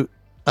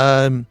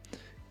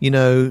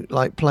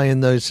like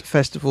playing those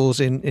festivals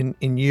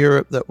in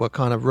Europe that were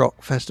kind of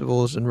rock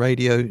festivals and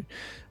radio,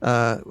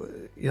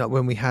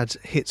 when we had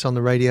hits on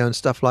the radio and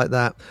stuff like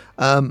that.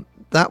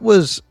 That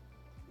was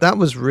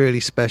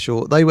really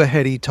special. They were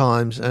heady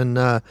times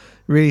and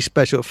really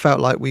special. It felt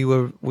like we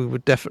were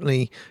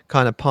definitely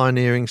kind of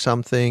pioneering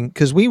something,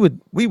 because we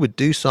would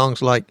do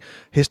songs like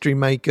History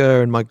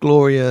Maker and My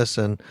Glorious,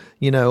 and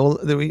we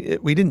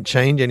didn't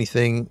change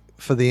anything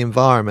for the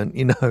environment,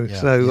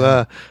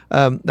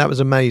 that was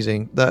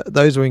amazing.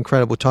 Those were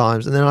incredible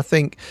times. And then I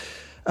think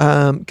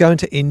going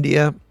to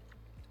India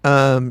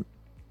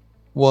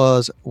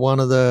was one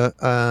of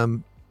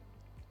the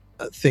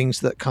things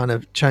that kind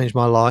of changed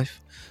my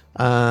life.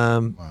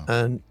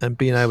 and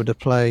being able to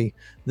play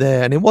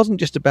there. And it wasn't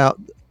just about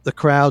the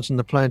crowds and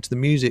the playing to the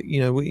music.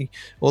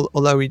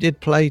 Although we did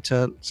play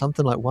to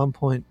something like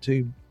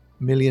 1.2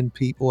 million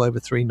people over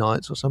 3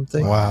 nights or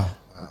something. Wow.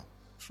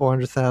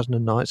 400,000 a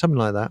night, something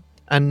like that.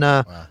 And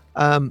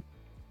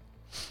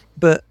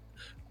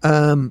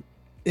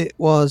it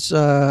was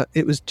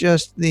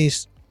just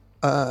this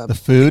the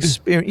food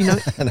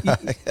experience.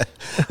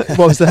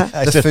 What was that?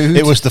 I said food?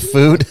 It was the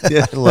food.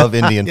 Yeah. I love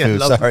Indian food.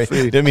 love the Sorry,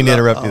 food. didn't mean to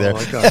interrupt you there.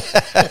 My God.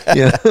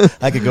 Yeah,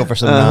 I could go for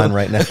some naan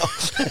right now.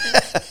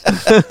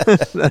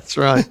 that's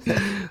right.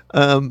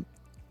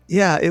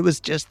 It was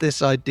just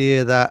this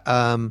idea that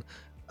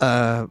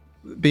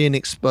being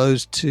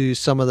exposed to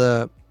some of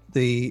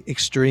the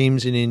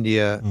extremes in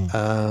India,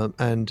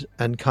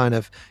 and kind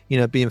of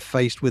being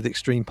faced with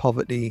extreme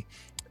poverty,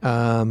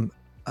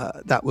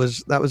 that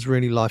was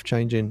really life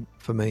changing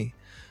for me,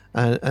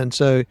 and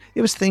so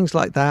it was things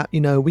like that.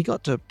 We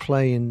got to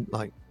play in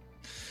like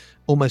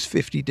almost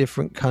 50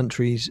 different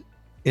countries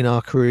in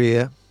our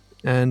career,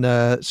 and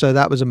so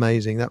that was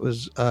amazing. That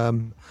was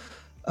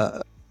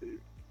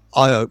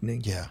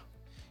eye-opening. Yeah,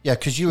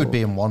 because you would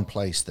be in one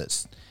place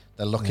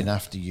they're looking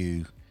after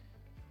you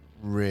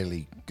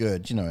really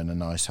good, in a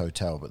nice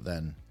hotel, but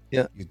then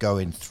you're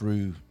going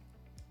through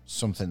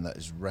something that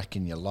is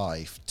wrecking your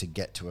life to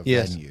get to a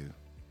venue.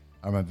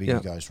 I remember you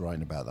guys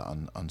writing about that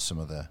on some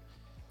of the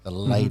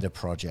later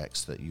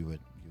projects that you were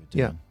doing.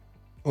 Yeah.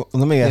 Well,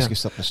 let me ask you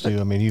something, Stu.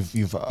 I mean,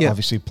 you've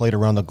obviously played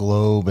around the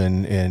globe,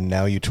 and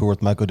now you tour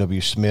with Michael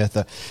W. Smith.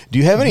 Do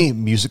you have any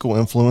musical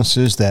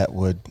influences that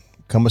would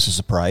come as a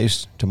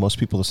surprise to most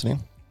people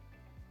listening?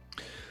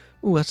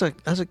 Oh, that's a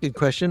good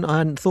question. I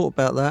hadn't thought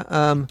about that.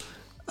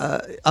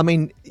 I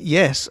mean,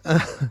 yes.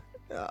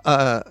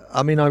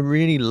 I mean, I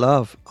really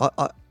love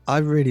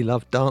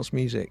dance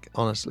music,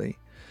 honestly.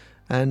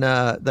 And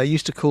they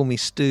used to call me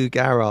Stu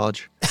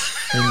Garage,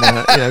 and,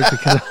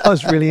 because I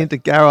was really into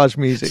garage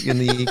music in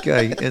the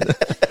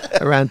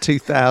UK around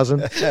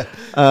 2000.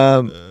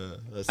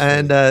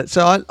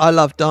 So I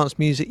love dance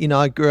music.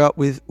 I grew up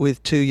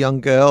with 2 young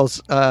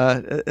girls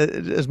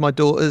as my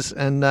daughters,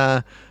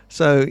 and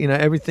so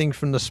everything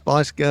from the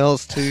Spice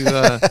Girls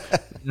to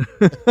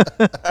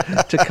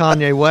to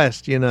Kanye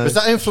West. Was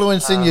that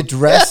influencing your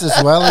dress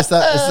as well? Is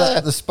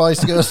that the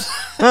Spice Girls?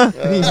 Yeah,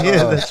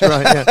 that's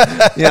right.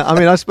 Yeah. I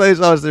mean, I suppose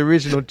I was the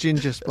original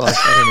Ginger Spice.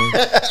 I don't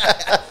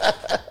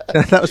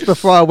know. That was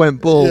before I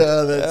went bald.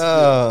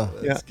 Yeah,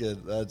 that's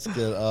good. That's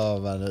good. Oh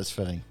man, that's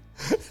funny.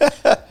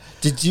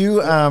 Did you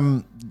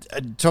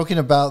doing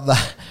about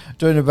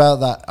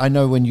that? I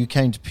know when you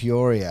came to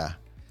Peoria,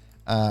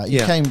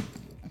 you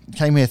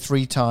came here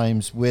 3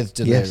 times with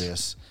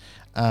Delirious,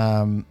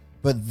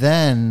 but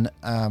then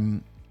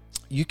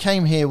you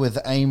came here with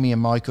Amy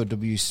and Michael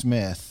W.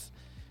 Smith,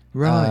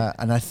 right?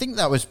 And I think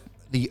that was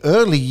the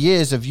early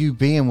years of you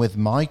being with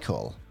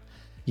Michael.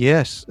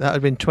 Yes, that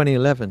had been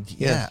 2011.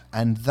 Yeah,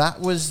 and that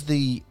was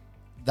I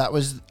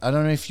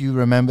don't know if you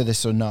remember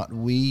this or not.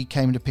 We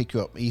came to pick you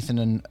up, Ethan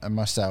and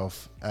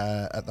myself,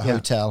 at the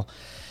hotel.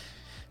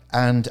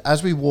 And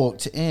as we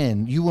walked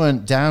in, you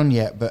weren't down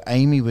yet, but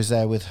Amy was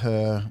there with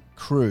her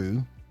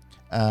crew,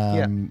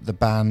 the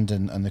band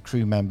and the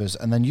crew members.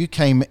 And then you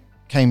came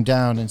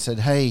down and said,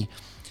 "Hey,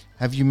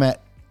 have you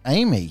met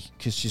Amy?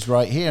 Because she's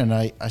right here." And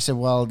I said,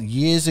 "Well,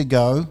 years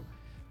ago,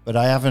 but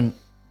I haven't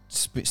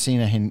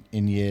seen her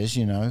in years,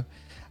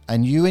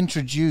 And you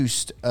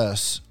introduced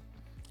us.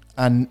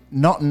 And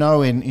not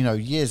knowing,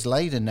 years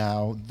later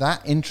now,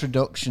 that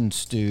introduction,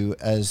 Stu,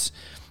 as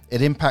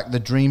it impacted the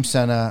Dream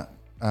Center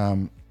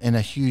in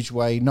a huge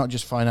way, not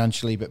just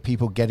financially, but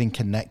people getting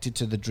connected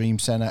to the Dream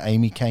Center.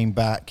 Amy came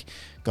back,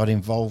 got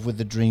involved with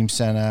the Dream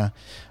Center.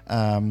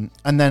 And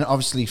then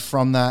obviously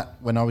from that,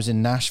 when I was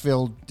in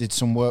Nashville, did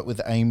some work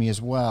with Amy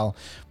as well.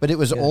 But it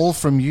was all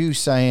from you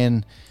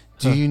saying,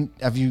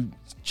 have you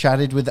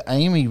chatted with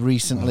Amy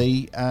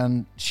recently?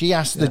 And she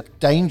asked the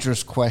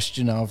dangerous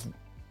question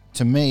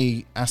to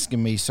me,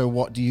 asking me, "So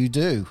what do you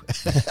do?"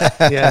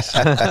 Yes.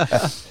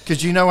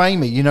 Because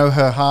Amy,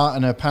 her heart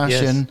and her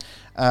passion.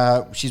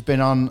 Yes. She's been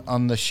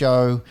on the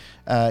show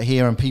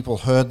here, and people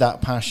heard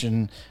that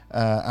passion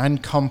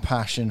and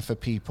compassion for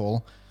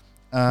people.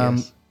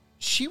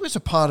 She was a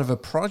part of a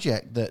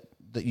project that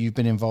you've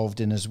been involved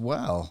in as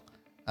well.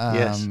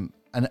 Yes.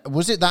 And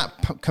was it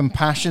that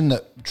compassion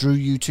that drew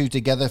you two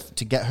together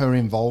to get her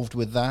involved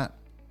with that?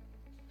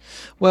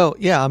 Well,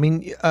 yeah, I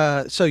mean,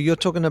 so you're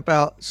talking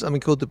about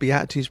something called the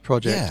Beatitudes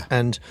Project,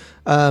 and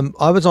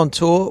I was on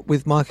tour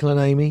with Michael and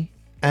Amy,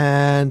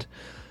 and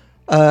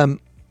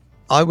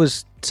I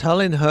was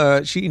telling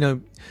her,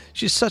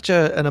 she's such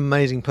an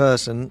amazing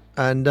person,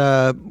 and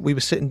we were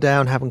sitting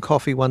down having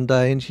coffee one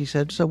day, and she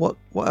said, "So what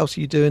else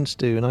are you doing,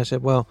 Stu?" And I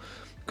said, "Well,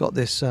 got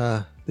this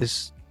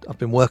I've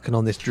been working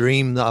on this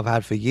dream that I've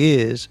had for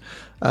years,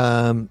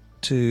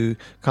 to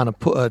kind of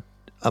put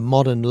a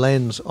modern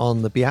lens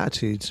on the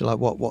Beatitudes, like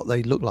what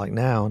they look like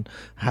now and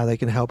how they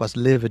can help us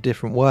live a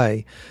different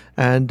way.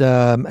 And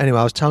anyway,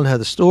 I was telling her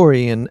the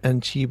story,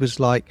 and she was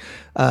like,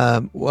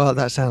 well,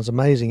 that sounds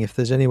amazing. If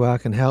there's any way I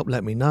can help,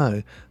 let me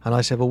know. And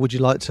I said, well, would you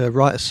like to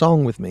write a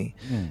song with me?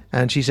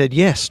 And she said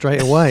yes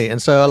straight away.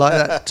 And so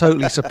that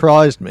totally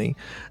surprised me.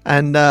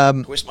 And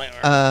Twist my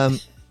arm.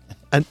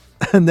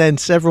 and then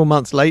several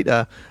months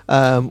later,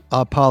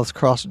 our paths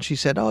crossed, and she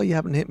said, oh, you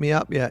haven't hit me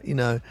up yet,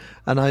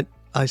 And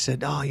I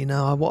said, oh,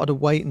 I wanted to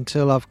wait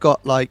until I've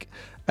got like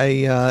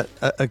a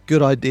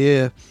good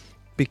idea,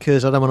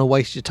 because I don't want to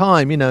waste your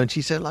time, And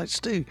she said, like,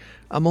 Stu,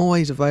 I'm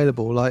always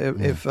available. Like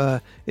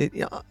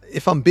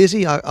if I'm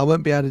busy, I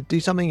won't be able to do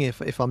something.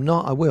 If I'm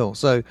not, I will.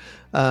 So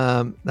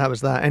that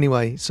was that.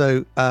 Anyway,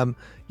 so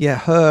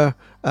her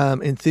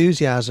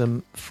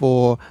enthusiasm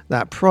for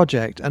that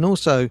project, and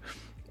also,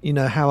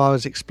 how I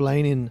was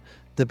explaining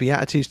the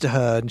Beatitudes to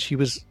her, and she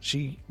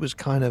was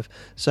kind of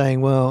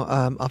saying, well,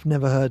 I've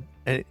never heard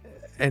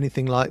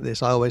anything like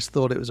this. I always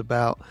thought it was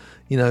about,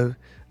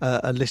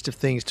 a list of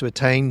things to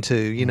attain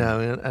to,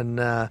 and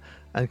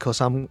of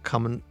course I'm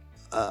coming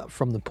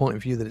from the point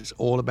of view that it's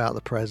all about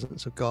the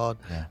presence of God,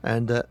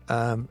 and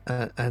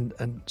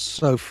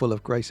so full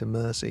of grace and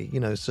mercy,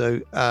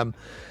 So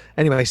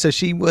anyway, so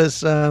she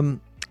was.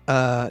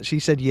 She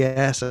said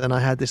yes, and I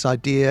had this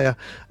idea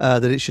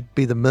that it should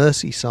be the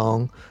mercy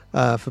song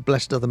for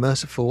Blessed Are the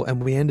Merciful,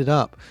 and we ended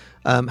up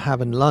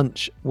having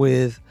lunch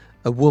with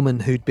a woman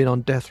who'd been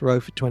on death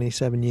row for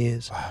 27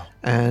 years. Wow.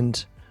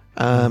 And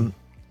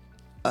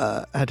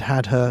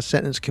had her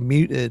sentence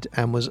commuted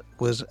and was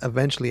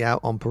eventually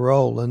out on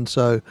parole. And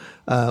so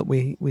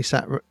we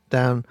sat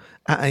down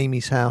at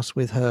Amy's house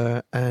with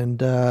her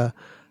and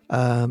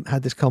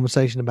had this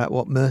conversation about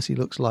what mercy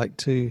looks like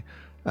to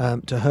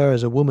her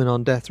as a woman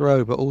on death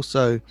row, but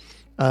also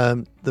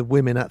the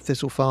women at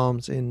Thistle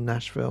Farms in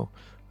Nashville,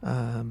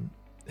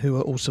 who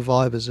are all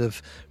survivors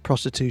of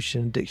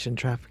prostitution, addiction,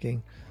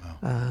 trafficking.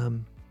 Wow.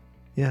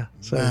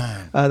 So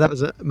that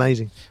was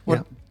amazing.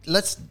 Well,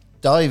 let's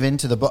dive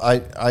into the book.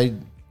 I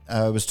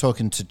was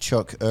talking to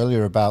Chuck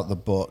earlier about the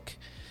book.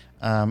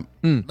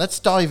 Let's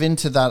dive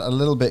into that a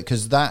little bit,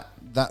 because that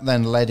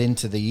then led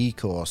into the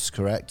e-course,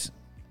 correct?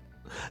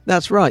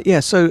 That's right. Yeah.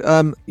 So,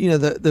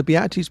 the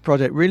Beatitudes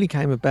Project really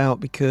came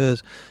about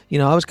because,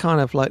 I was kind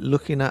of like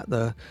looking at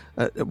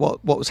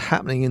what was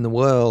happening in the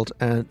world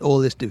and all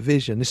this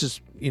division. This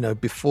is,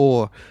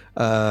 before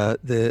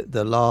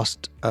the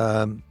last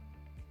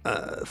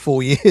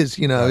 4 years.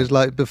 It was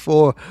like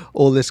before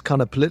all this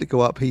kind of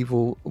political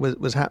upheaval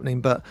was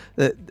happening, but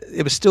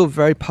it was still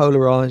very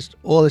polarized.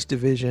 All this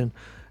division,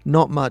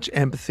 not much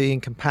empathy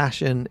and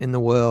compassion in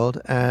the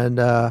world, and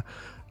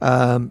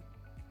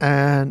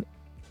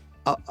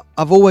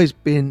I've always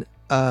been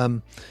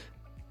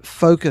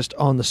focused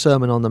on the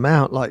Sermon on the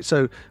Mount. Like,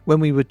 so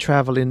when we would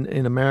travel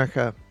in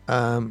America,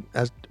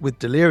 as with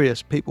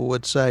Delirious, people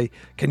would say,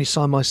 "Can you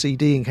sign my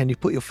CD and can you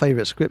put your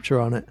favorite scripture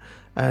on it?"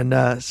 And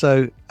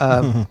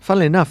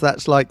funnily enough,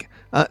 that's like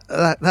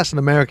that's an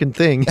American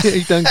thing.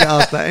 You don't get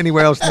asked that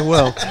anywhere else in the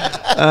world.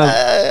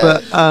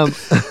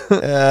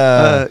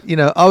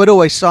 I would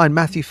always sign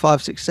Matthew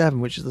 5, 6, 7,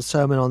 which is the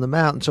Sermon on the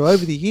Mount. And so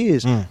over the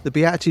years, the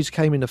Beatitudes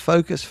came into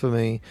focus for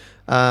me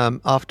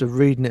after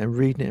reading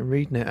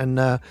it.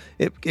 And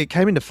it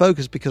came into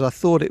focus because I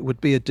thought it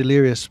would be a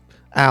Delirious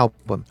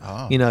album.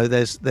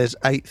 There's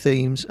 8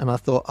 themes, and I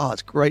thought,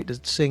 it's great to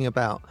sing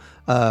about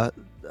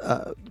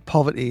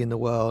poverty in the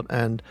world,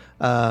 and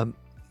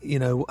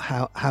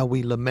how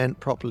we lament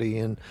properly,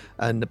 and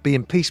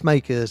being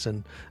peacemakers,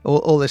 and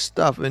all this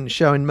stuff, and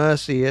showing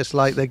mercy. It's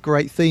like they're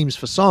great themes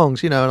for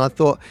songs, and I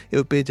thought it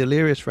would be a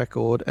Delirious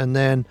record. And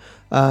then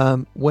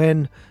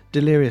when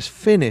Delirious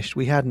finished,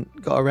 we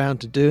hadn't got around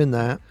to doing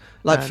that.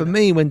 Like, for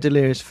me, when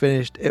Delirious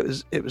finished, it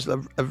was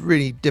a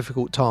really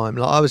difficult time.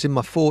 Like, I was in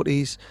my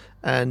 40s,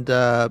 and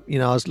I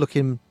was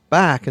looking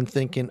back and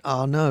thinking,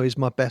 oh no, is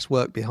my best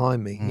work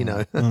behind me,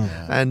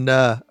 and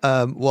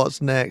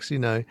what's next,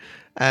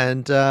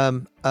 and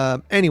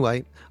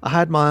anyway, I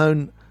had my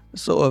own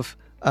sort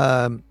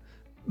of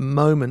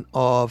moment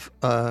of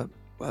a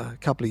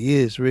couple of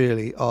years,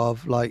 really,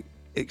 of like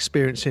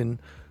experiencing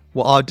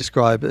what I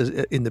describe as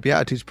in the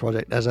Beatitudes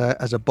Project as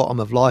a bottom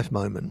of life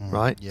moment,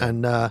 right? Yeah.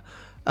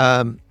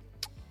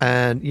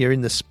 And you're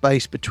in the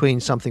space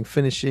between something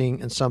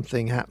finishing and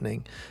something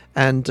happening,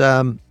 and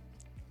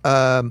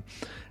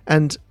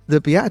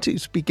the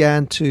Beatitudes I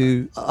began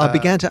to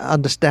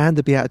understand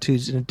the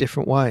Beatitudes in a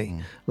different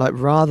way. Like,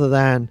 rather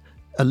than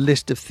a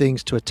list of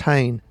things to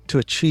attain to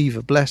achieve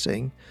a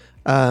blessing,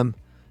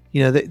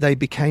 they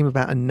became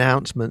about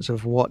announcements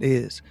of what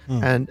is,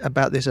 and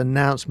about this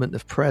announcement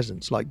of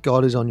presence. Like,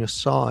 God is on your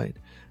side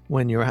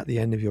when you're at the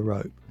end of your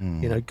rope.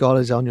 God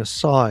is on your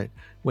side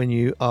when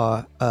you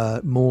are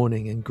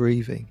mourning and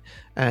grieving,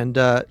 and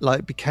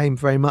became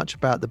very much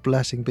about the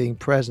blessing being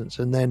presence.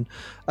 And then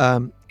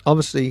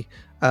obviously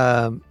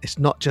it's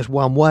not just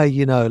one way,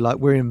 like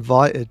we're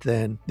invited.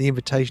 Then the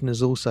invitation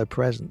is also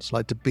presence,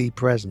 like to be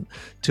present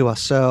to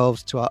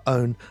ourselves, to our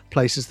own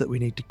places that we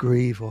need to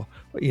grieve, or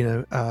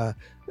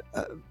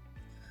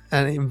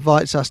and it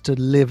invites us to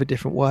live a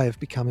different way of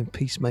becoming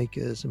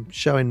peacemakers and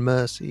showing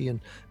mercy and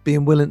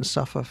being willing to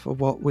suffer for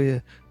what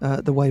we're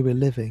the way we're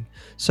living.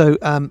 So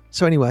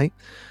anyway,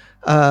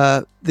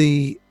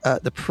 the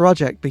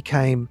project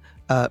became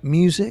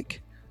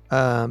music.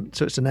 So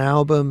it's an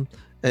album.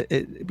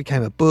 It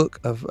became a book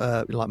of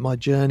like my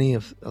journey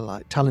of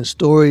like telling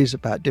stories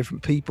about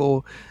different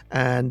people,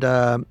 and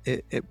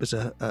it was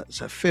it's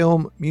a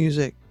film,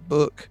 music,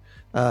 book,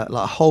 like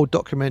a whole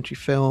documentary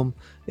film.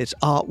 It's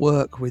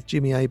artwork with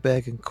Jimmy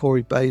Abegg and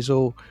Corey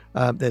Basil.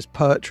 There's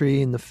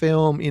poetry in the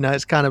film.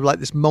 It's kind of like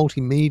this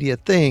multimedia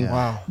thing.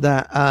 Wow.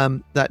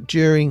 That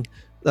during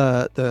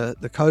the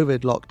COVID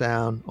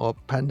lockdown or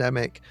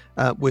pandemic,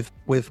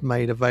 we've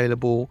made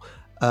available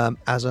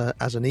as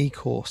an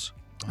e-course.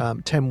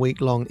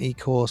 10-week long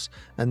e-course,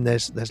 and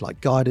there's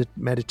like guided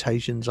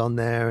meditations on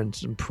there and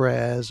some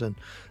prayers and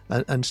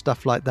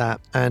stuff like that,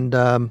 and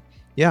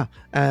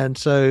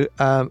so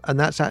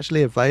that's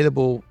actually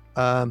available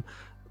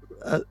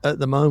at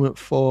the moment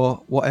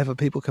for whatever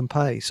people can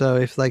pay. So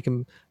if they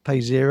can pay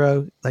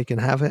 $0, they can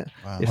have it.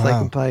 Wow. If they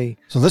can pay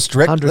let's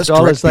direct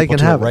 $100, they people can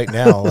to have it it right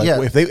now. Like, Yeah.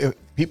 if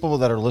people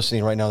that are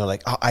listening right now, they're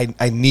like, oh,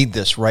 I need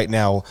this right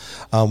now.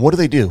 What do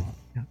they do?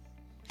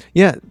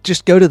 Yeah,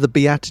 just go to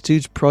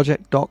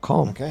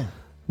thebeatitudesproject.com. Okay.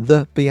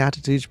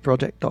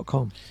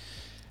 Thebeatitudesproject.com.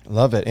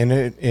 Love it.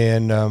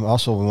 And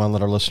also we want to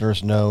let our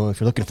listeners know,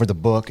 if you're looking for the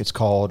book, it's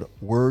called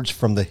Words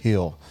from the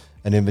Hill,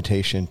 an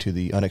invitation to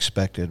the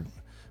unexpected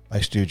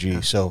by Stu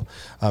G. So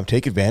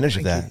take advantage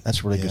of that.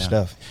 That's really good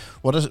stuff.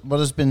 What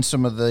has been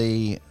some of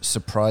the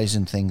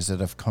surprising things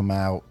that have come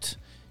out?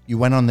 You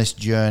went on this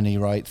journey,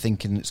 right,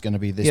 thinking it's going to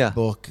be this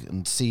book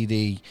and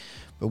CD,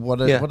 but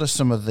what are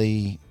some of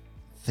the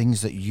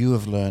things that you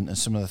have learned and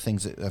some of the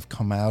things that have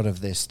come out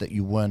of this that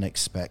you weren't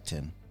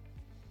expecting?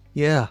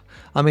 Yeah.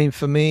 I mean,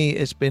 for me,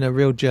 it's been a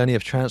real journey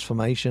of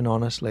transformation,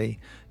 honestly.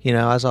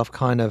 As I've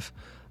kind of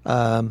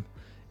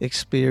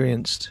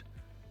experienced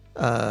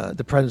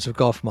the presence of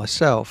God for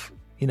myself,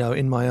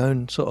 in my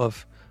own sort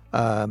of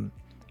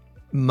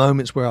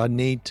moments where I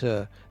need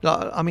to,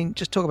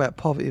 just talk about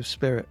poverty of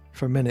spirit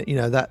for a minute.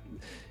 That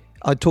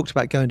I talked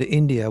about going to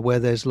India, where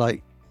there's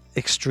like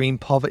extreme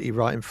poverty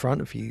right in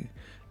front of you.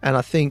 And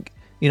I think,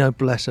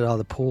 blessed are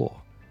the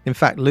poor. In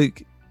fact,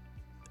 Luke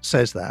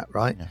says that,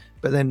 right? Yeah.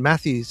 But then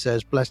Matthew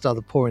says, blessed are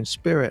the poor in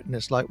spirit. And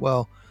it's like,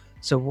 well,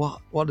 so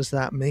what does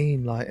that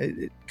mean? Like,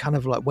 it kind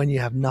of like when you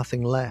have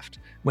nothing left,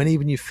 when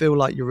even you feel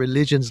like your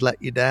religion's let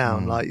you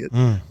down, like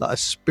a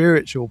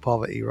spiritual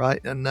poverty,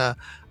 right? And and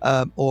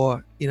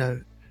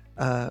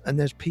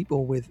there's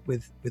people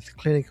with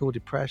clinical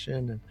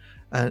depression,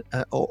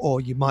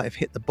 or you might have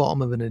hit the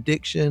bottom of an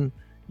addiction,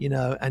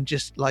 and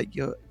just like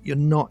you're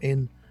not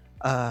in.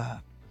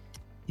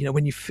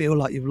 When you feel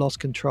like you've lost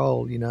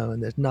control,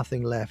 and there's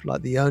nothing left,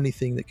 like the only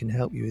thing that can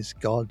help you is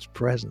God's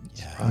presence.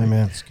 Yeah, right?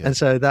 Amen. And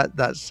so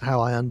that's how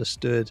I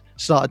started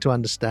to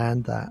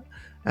understand that.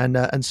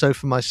 And so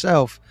for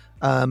myself,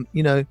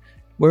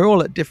 we're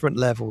all at different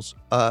levels.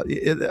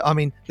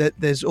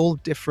 There's all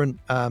different,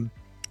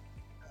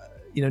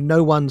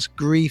 no one's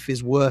grief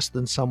is worse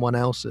than someone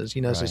else's,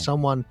 Right. So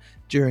someone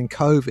during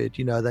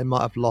COVID, they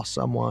might have lost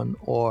someone,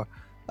 or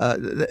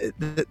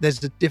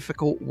there's a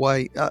difficult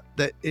way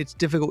that it's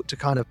difficult to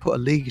kind of put a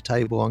league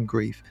table on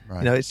grief.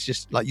 Right. It's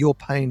just like your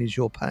pain is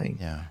your pain.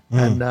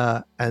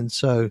 Yeah. And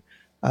so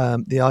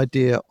the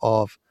idea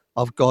of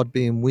God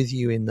being with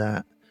you in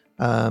that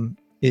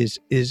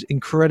is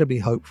incredibly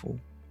hopeful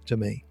to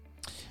me.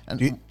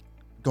 And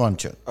go on,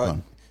 Chuck. Go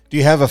on. Do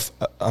you have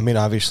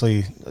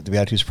obviously the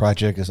Beatitudes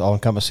Project is all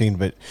encompassing,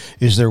 but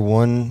is there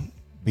one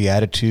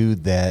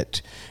beatitude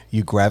that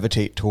you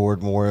gravitate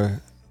toward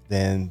more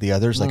than the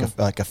others,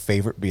 like a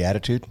favorite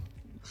beatitude?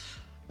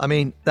 I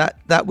mean,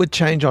 that would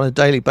change on a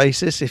daily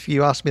basis if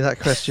you asked me that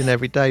question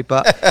every day.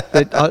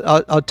 But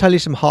I'll tell you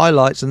some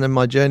highlights and then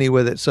my journey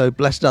with it. So,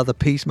 blessed are the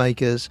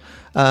peacemakers.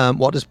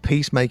 What does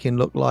peacemaking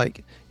look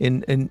like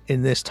in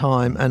this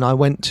time? And I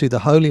went to the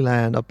Holy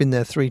Land. I've been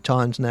there 3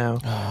 times now,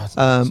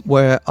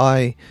 where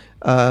I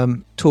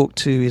talked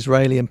to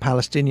Israeli and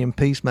Palestinian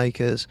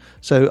peacemakers.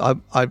 So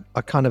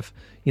I kind of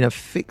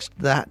fixed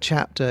that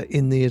chapter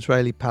in the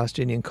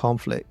Israeli-Palestinian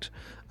conflict.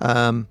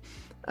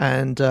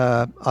 And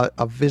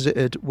I've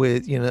visited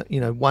with,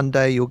 one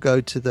day you'll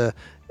go to the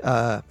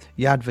Yad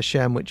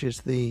Vashem, which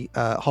is the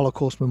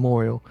Holocaust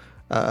Memorial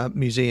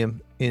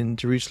Museum in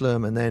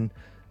Jerusalem. And then,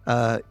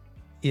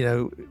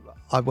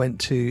 I went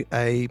to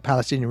a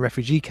Palestinian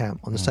refugee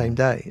camp on the same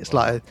day. It's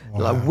like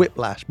a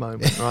whiplash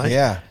moment, right?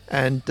 Yeah.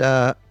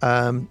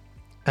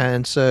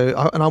 And so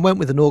I went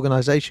with an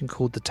organization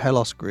called the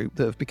Telos Group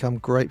that have become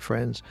great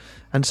friends,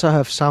 and so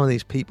have some of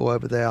these people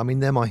over there. I mean,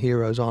 they're my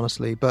heroes,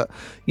 honestly. But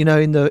in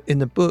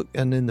the book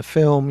and in the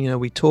film,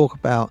 we talk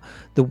about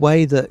the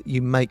way that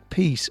you make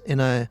peace in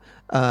a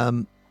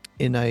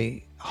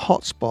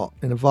hotspot,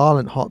 in a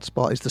violent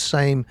hotspot, is the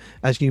same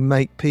as you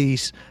make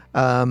peace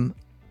in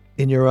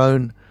your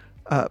own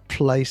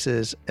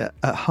places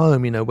at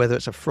home, whether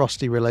it's a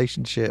frosty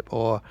relationship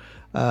or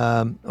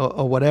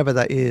whatever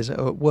that is,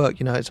 or at work.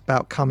 It's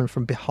about coming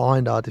from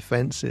behind our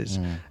defenses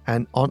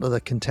and onto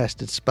the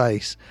contested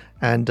space,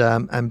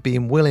 and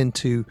being willing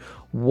to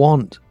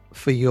want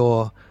for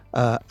your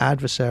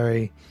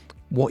adversary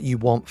what you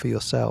want for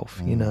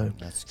yourself.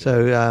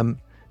 So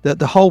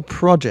the whole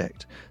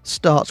project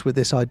starts with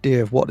this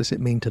idea of what does it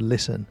mean to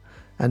listen.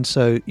 And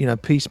so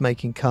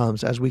peacemaking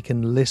comes as we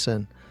can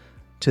listen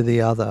to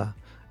the other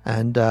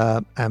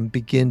and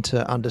begin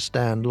to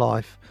understand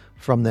life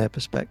from their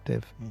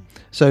perspective.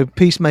 So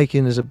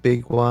peacemaking is a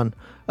big one.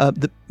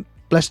 The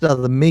blessed are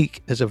the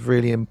meek is a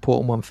really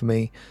important one for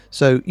me.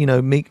 So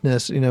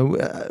meekness,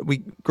 we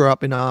grew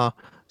up in our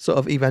sort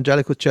of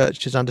evangelical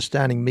churches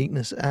understanding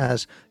meekness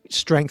as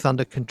strength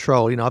under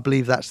control. I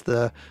believe that's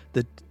the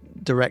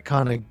direct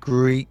kind of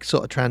Greek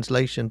sort of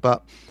translation.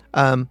 But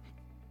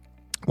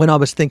when I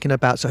was thinking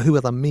about, so who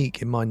are the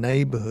meek in my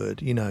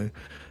neighborhood,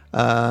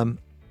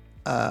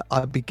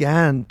 I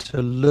began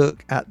to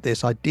look at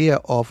this idea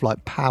of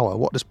like power.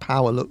 What does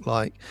power look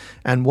like,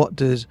 and what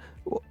do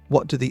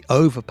the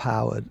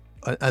overpowered,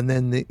 and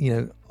then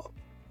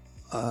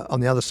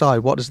on the other side,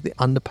 what does the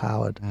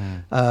underpowered?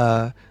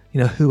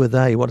 Who are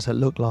they? What does that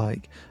look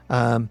like?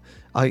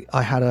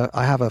 I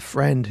have a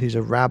friend who's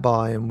a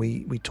rabbi, and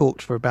we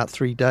talked for about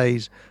 3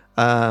 days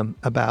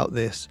about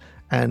this,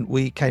 and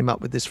we came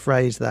up with this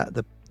phrase that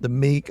the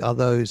meek are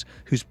those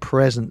whose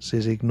presence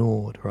is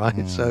ignored,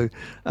 right? So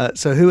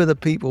who are the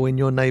people in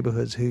your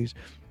neighborhoods whose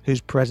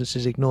presence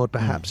is ignored?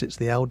 Perhaps it's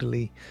the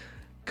elderly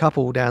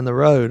couple down the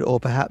road, or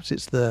perhaps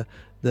it's the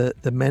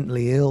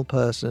mentally ill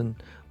person,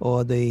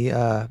 or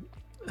the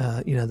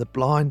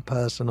blind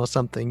person or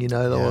something,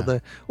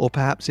 or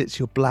perhaps it's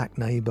your black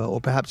neighbor, or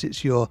perhaps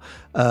it's your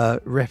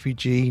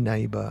refugee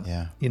neighbor,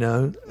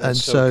 and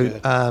That's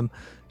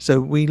so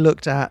we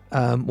looked at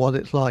what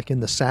it's like in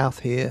the South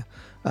here,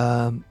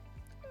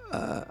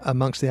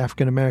 amongst the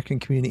African American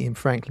community in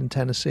Franklin,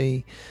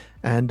 Tennessee,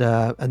 and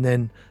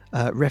then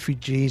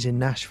refugees in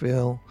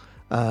Nashville,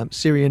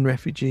 Syrian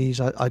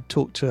refugees. I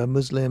talked to a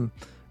Muslim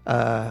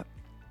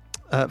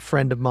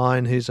friend of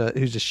mine who's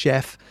a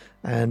chef,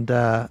 and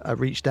I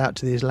reached out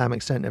to the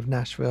Islamic Center of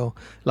Nashville.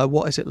 Like,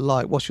 what is it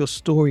like? What's your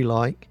story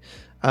like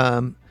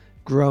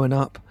growing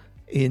up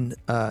in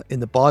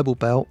the Bible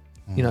Belt?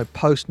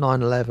 Post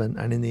 9/11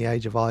 and in the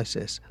age of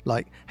ISIS.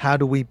 Like, how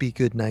do we be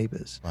good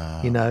neighbors?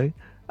 Wow.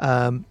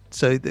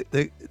 So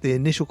the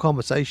initial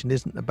conversation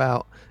isn't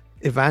about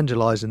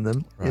evangelizing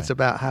them. Right. It's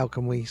about how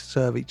can we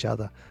serve each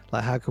other?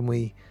 Like, how can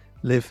we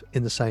live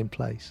in the same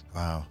place?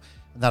 Wow.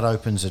 That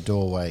opens a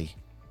doorway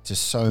to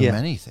so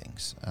many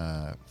things,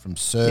 from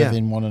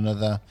serving one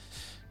another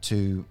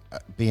to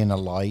being a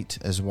light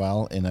as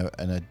well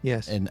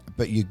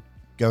but you're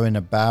going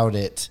about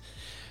it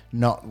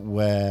not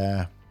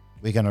where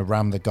we're going to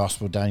ram the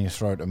gospel down your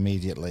throat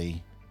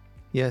immediately.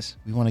 Yes.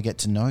 We want to get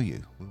to know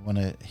you. We want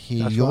to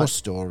hear your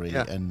story.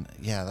 Yeah. And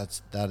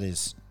that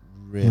is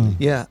really.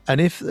 Yeah.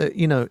 And if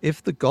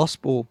the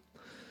gospel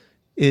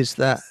is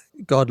that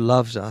God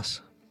loves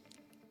us,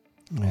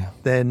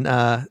 then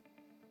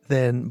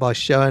by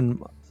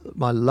showing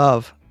my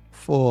love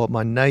for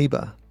my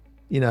neighbor,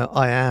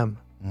 I am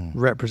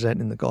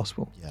representing the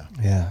gospel. Yeah,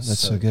 that's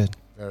so good.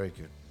 Very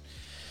good.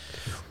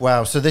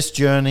 Wow. So this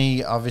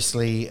journey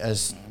obviously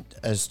has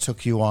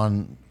took you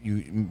on.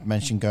 You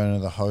mentioned going to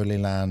the Holy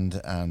Land,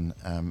 and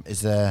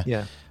is there?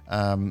 Yeah.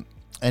 And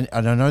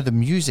I know the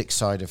music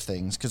side of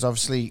things, because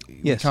obviously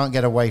you can't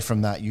get away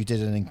from that. You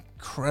did an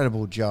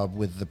incredible job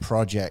with the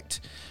project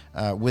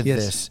with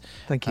this.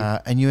 Thank you.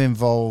 And you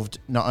involved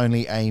not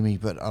only Amy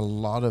but a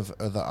lot of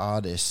other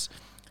artists.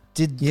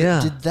 Did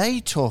they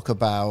talk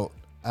about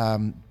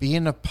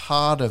being a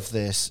part of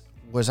this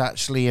was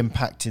actually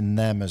impacting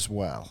them as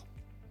well?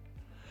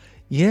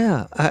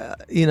 Yeah,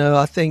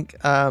 I think,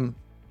 with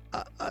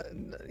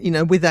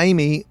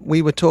Amy,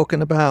 we were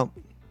talking about,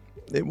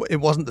 it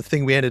wasn't the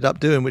thing we ended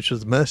up doing, which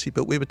was mercy,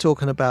 but we were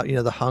talking about,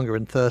 the hunger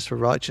and thirst for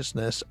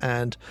righteousness.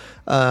 And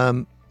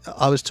I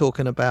was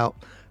talking about,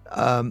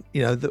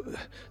 the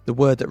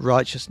word that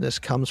righteousness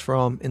comes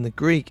from in the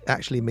Greek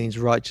actually means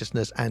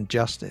righteousness and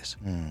justice.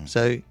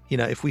 So,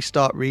 if we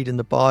start reading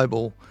the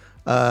Bible,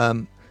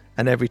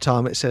 and every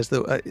time it says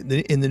that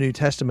in the New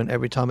Testament,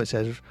 every time it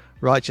says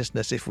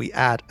righteousness, if we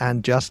add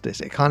and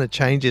justice, it kind of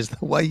changes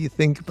the way you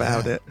think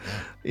about it.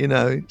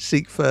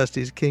 Seek first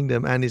his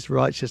kingdom and his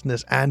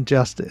righteousness and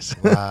justice.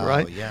 Wow,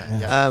 right?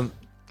 Yeah.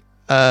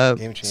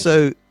 Game changer.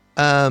 So,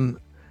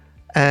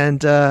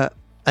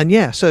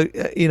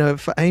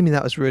 for Amy,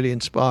 that was really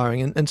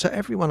inspiring. And so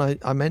everyone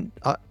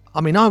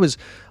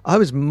I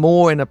was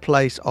more in a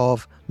place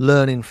of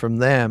learning from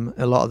them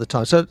a lot of the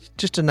time. So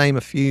just to name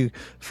a few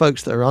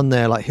folks that are on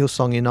there, like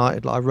Hillsong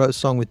United, I wrote a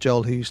song with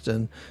Joel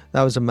Houston.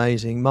 That was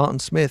amazing. Martin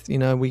Smith,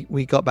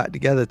 we got back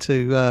together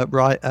to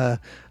write a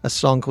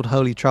song called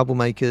Holy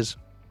Troublemakers.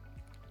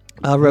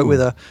 I wrote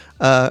with a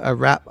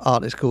rap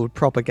artist called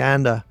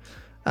Propaganda.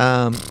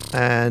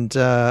 and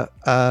a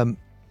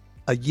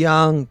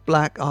young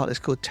black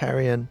artist called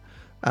Terrian,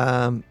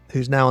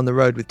 who's now on the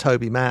road with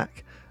Toby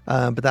Mac.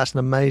 But that's an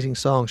amazing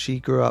song. She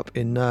grew up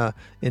in the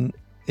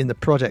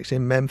projects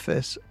in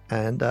Memphis,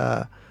 and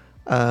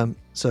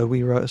so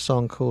we wrote a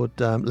song called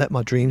 "Let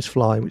My Dreams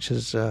Fly," which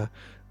is a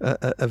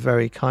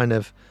very kind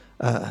of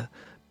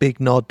big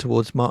nod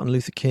towards Martin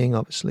Luther King,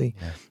 obviously.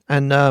 Yeah.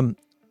 And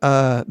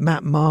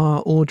Matt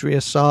Maher, Audrey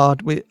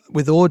Assad.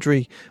 With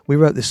Audrey, we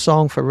wrote this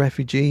song for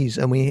refugees,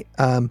 and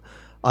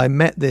I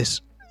met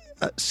this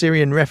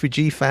Syrian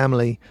refugee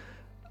family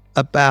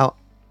about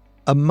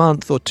a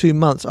month or 2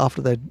 months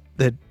after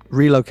they'd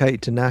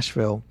relocated to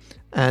Nashville,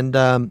 and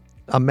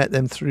I met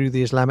them through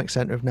the Islamic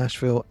Center of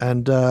Nashville,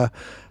 and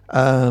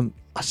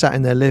I sat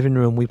in their living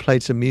room. We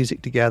played some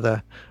music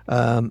together,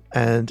 and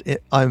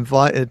I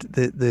invited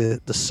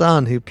the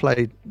son who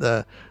played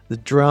the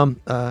drum,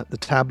 the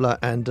tabla,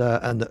 and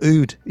the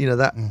oud,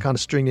 that kind of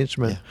string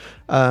instrument,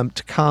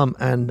 to come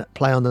and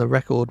play on the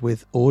record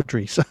with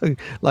Audrey. So,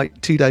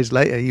 like 2 days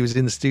later, he was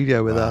in the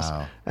studio with us,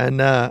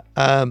 and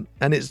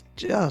it's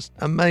just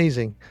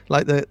amazing,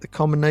 like the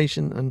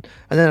combination, and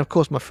then of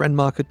course my friend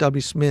Marco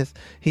W. Smith,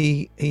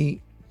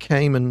 he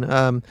came,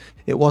 and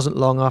it wasn't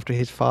long after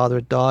his father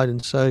had died,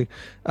 and so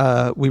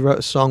we wrote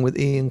a song with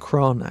Ian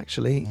Cron,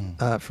 actually,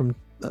 from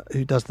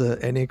who does the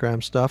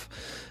Enneagram stuff,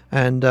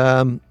 and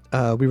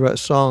we wrote a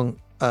song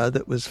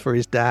that was for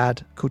his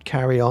dad called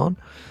Carry On.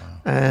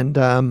 And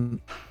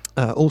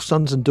All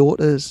Sons and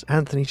Daughters,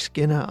 Anthony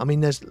Skinner. I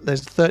mean, there's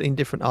 13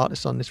 different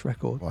artists on this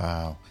record.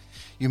 Wow.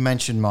 You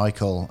mentioned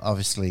Michael.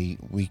 Obviously,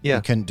 we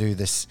couldn't do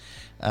this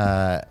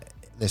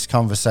this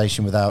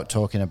conversation without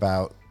talking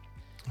about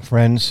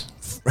Friends.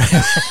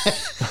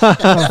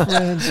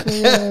 Friends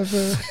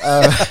forever.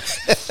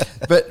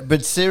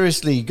 But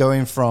seriously,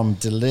 going from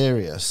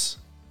Delirious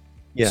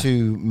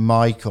to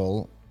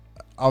Michael,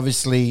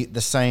 obviously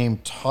the same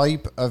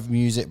type of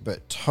music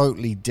but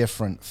totally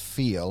different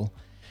feel.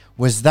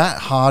 Was that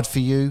hard for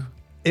you?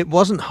 It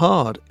wasn't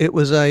hard. It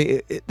was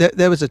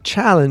there was a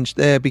challenge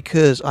there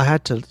because I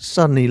had to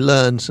suddenly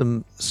learn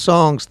some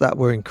songs that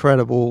were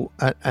incredible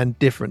and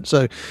different.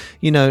 So,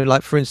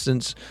 like for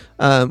instance,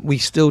 we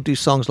still do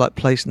songs like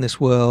Place in This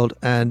World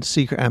and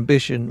Secret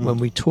Ambition when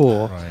we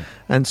tour. Right.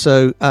 And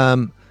so,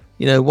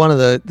 one of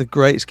the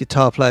greatest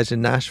guitar players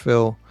in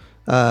Nashville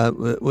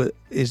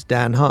is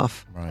Dan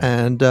Huff. Right.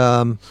 And,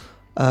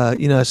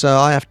 so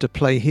I have to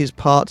play his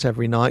parts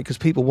every night because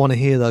people want to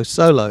hear those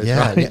solos. Yeah,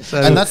 right? yeah.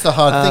 So, and that's the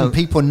hard thing.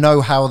 People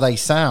know how they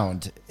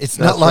sound. It's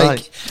not like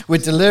right.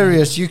 with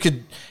Delirious, you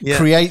could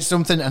create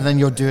something and then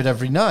you'll do it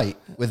every night.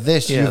 With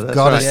this, you've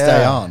got to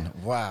stay on.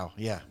 Wow.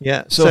 Yeah.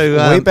 Yeah. So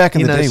way back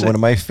in the day, one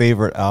of my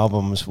favorite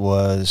albums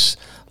was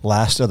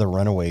Last of the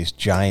Runaways,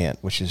 Giant,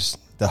 which is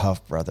the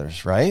Huff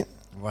Brothers, right?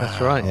 Wow. That's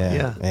right.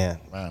 Yeah. Yeah.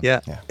 Wow. Yeah.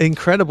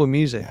 Incredible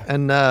music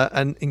and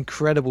an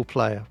incredible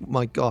player.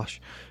 My gosh.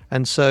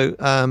 And so,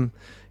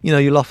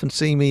 you'll often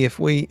see me if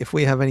we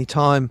have any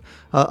time.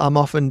 I'm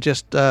often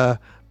just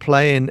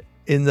playing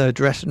in the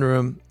dressing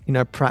room,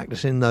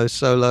 practicing those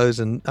solos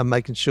and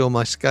making sure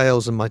my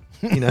scales and my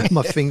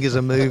my fingers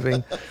are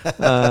moving.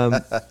 So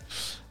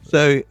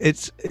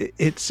it's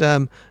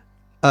a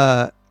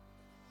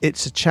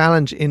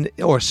challenge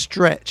or a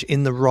stretch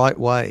in the right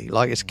way.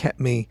 Like it's kept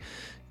me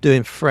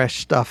doing fresh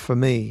stuff for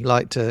me,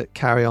 like to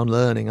carry on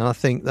learning. And I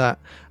think that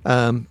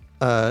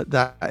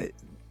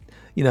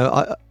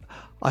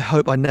I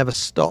hope I never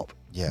stop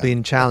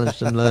being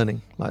challenged and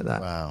learning like that.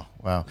 Wow.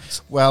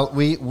 Well,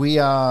 we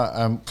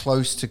are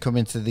close to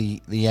coming to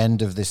the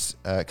end of this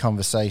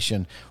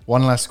conversation.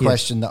 One last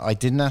question that I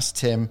didn't ask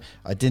Tim,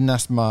 I didn't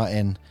ask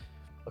Martin,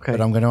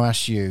 but I'm going to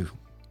ask you,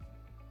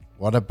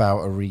 what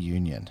about a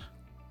reunion?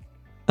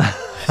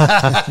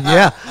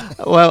 Yeah.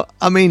 Well,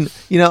 I mean,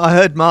 I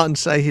heard Martin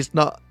say he's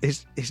not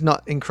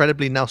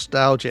incredibly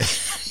nostalgic,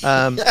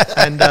 and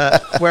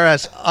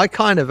whereas I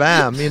kind of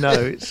am,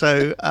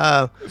 So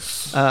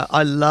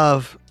I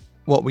love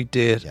what we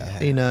did,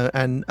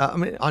 and I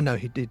mean I know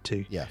he did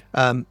too. Yeah.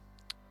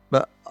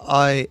 But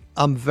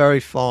I'm very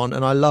fond,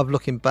 and I love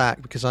looking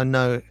back because I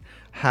know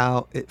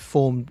how it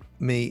formed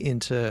me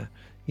into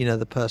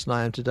the person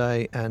I am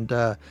today, and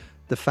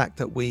the fact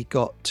that we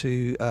got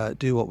to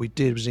do what we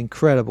did was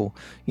incredible,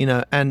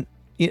 and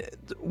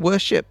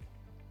worship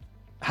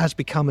has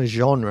become a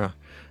genre,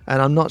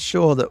 and I'm not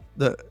sure that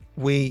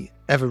we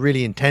ever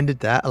really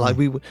intended that. Like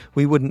we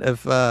wouldn't have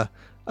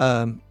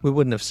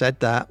said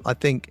that. I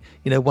think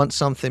once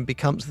something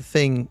becomes the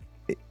thing,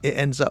 it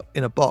ends up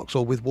in a box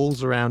or with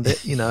walls around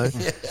it,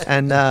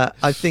 and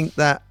I think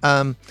that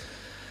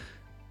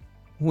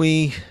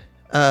we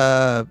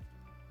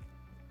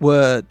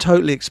were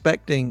totally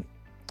expecting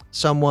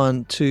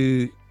someone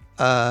to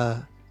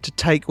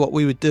take what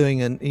we were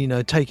doing and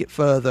take it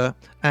further,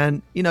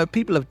 and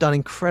people have done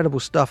incredible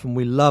stuff and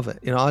we love it.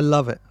 I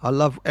love it. I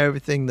love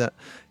everything that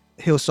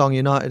Hillsong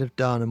United have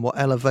done and what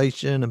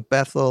Elevation and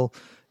Bethel,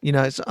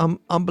 it's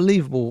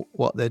unbelievable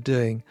what they're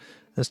doing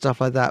and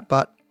stuff like that.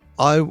 But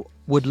I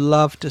would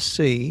love to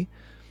see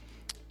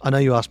I know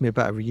you asked me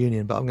about a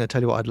reunion, but I'm going to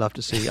tell you what I'd love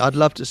to see. I'd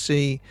love to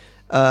see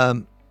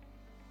bands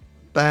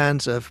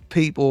of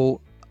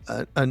people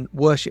and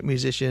worship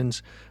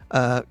musicians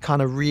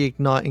kind of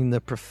reigniting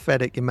the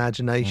prophetic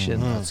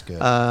imagination. That's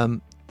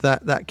good.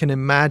 That can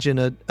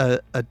imagine a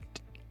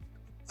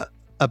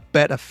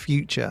better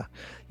future,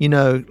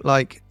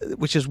 like,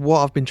 which is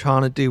what I've been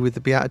trying to do with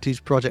the Beatitudes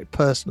Project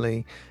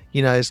personally.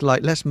 It's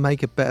like, let's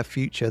make a better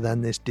future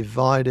than this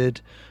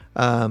divided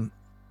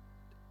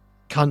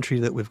country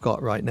that we've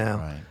got right now.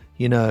 Right.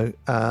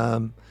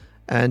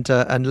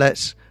 And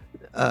let's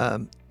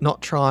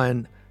not try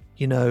and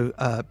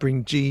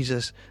bring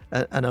Jesus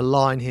and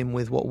align him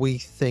with what we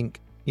think.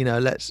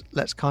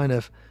 Let's kind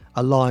of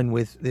align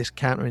with this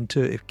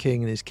counterintuitive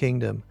king and his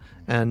kingdom,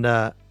 and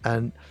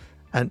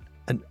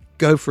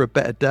go for a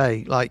better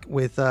day, like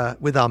with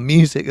our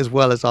music as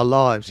well as our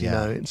lives.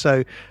 And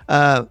so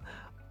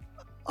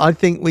I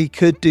think we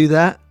could do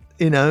that,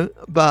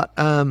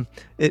 but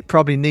it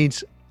probably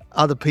needs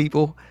other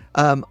people.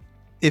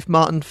 If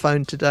Martin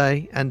phoned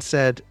today and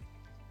said,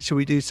 should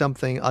we do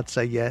something, I'd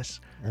say yes.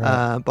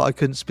 Right. But I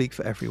couldn't speak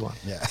for everyone.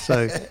 Yeah.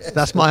 So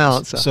that's my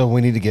answer. So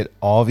we need to get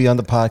all of you on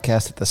the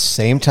podcast at the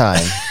same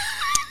time.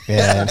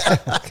 And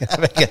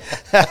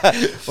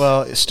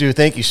well, Stu,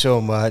 thank you so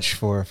much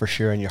for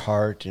sharing your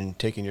heart and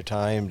taking your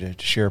time to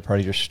share a part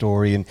of your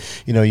story. And,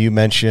 you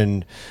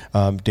mentioned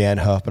Dan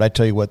Huff, but I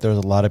tell you what, there's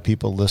a lot of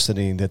people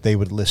listening that they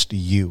would list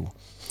you.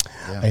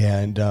 Yeah.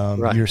 And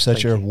right. You're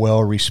such a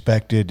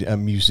well-respected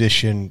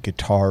musician,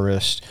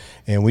 guitarist,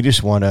 and we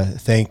just want to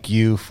thank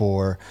you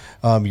for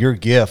your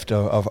gift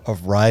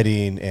of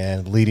writing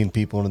and leading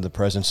people into the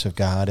presence of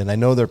God. And I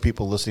know there are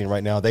people listening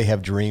right now, they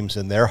have dreams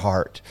in their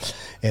heart,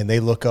 and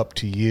they look up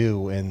to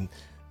you, and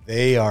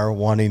they are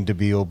wanting to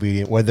be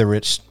obedient, whether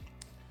it's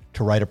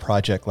to write a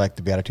project like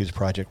the Beatitudes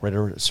Project,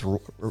 whether it's to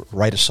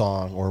write a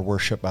song or a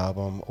worship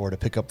album or to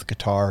pick up the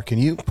guitar. Can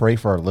you pray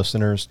for our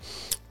listeners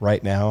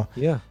right now?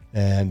 Yeah.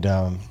 And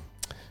I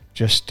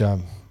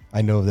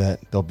know that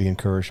they'll be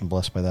encouraged and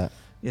blessed by that.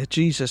 Yeah,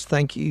 Jesus,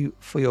 thank you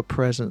for your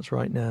presence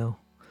right now.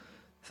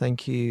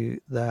 Thank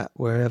you that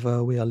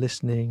wherever we are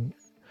listening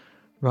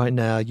right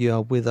now, you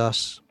are with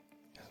us.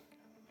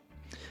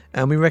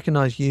 And we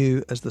recognize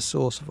you as the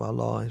source of our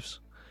lives.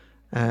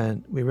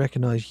 And we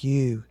recognize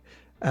you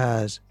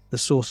as the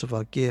source of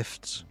our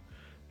gifts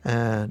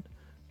and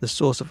the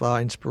source of our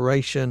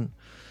inspiration.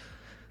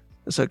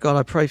 So, God,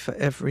 I pray for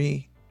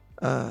every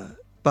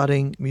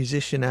budding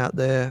musician out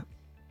there,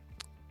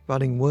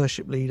 budding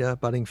worship leader,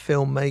 budding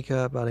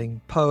filmmaker, budding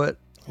poet,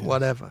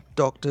 whatever,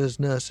 doctors,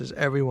 nurses,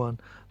 everyone,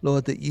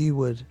 Lord, that you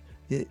would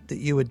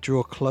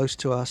draw close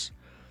to us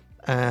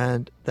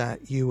and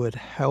that you would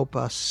help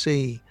us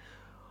see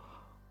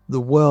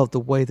the world the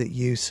way that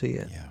you see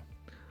it. Yeah.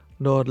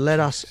 Lord, let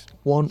us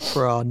want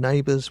for our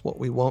neighbors what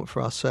we want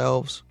for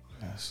ourselves.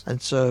 Yes.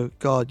 And so,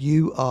 God,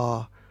 you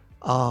are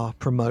our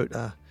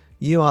promoter.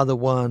 You are the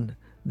one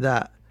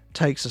that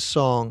takes a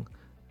song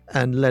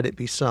and let it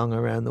be sung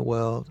around the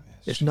world.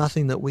 Yes. It's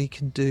nothing that we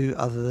can do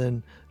other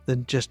than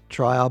just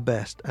try our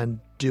best and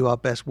do our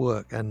best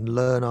work and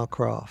learn our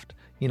craft,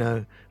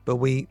 but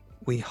we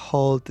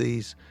hold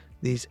these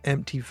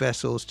empty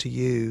vessels to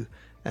you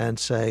and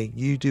say,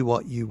 you do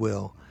what you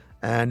will.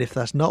 And if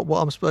that's not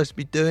what I'm supposed to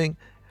be doing,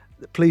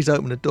 please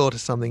open the door to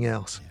something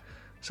else. Yeah.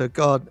 So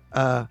God,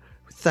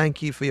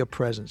 thank you for your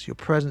presence. Your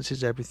presence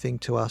is everything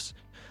to us.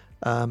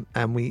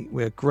 And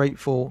we're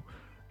grateful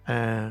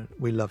and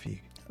we love you.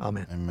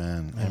 Amen.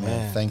 Amen.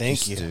 Amen.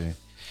 Thank you, Stu.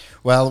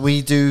 Well,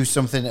 we do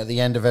something at the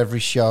end of every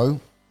show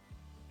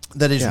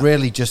that is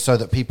really just so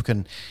that people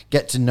can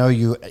get to know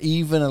you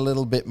even a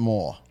little bit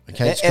more.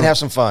 Okay, and have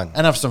some fun.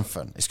 And have some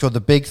fun. It's called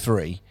the Big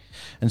Three.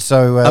 And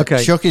so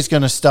Chuck is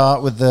going to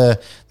start with the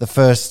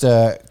first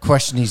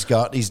question he's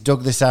got. He's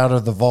dug this out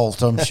of the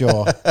vault, I'm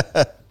sure.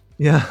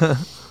 Yeah.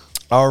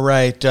 All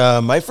right.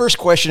 My first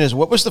question is,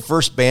 what was the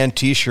first band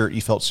T-shirt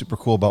you felt super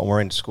cool about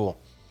wearing to school?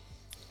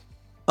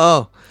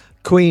 Oh,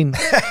 Queen.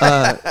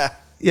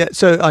 Yeah,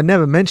 so I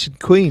never mentioned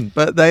Queen,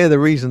 but they are the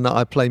reason that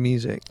I play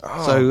music.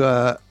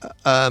 Oh.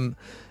 So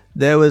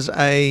there was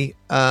a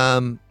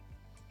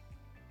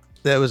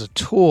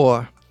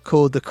tour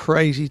called the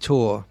Crazy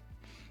Tour,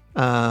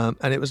 and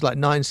it was like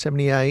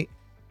 1978,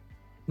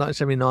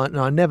 1979, and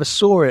I never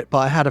saw it, but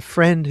I had a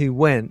friend who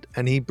went,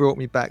 and he brought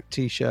me back a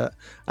T-shirt,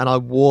 and I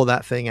wore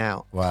that thing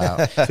out.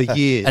 Wow, for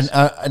years.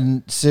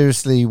 And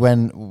seriously,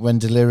 when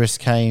Delirious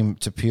came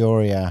to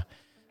Peoria,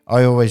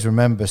 I always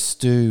remember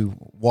Stu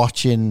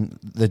watching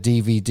the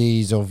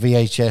DVDs or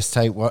VHS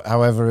tape,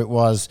 however it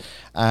was,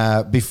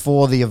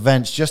 before the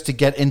events, just to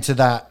get into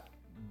that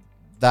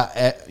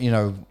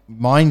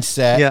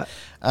mindset. Yeah.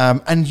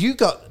 And you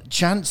got a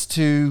chance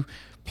to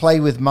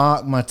play with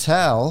Mark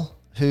Martell,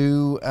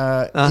 who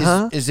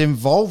is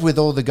involved with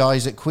all the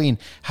guys at Queen.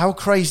 How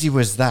crazy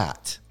was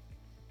that?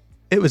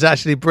 It was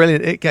actually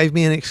brilliant. It gave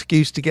me an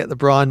excuse to get the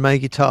Brian May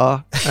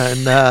guitar,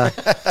 and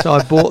so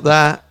I bought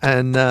that,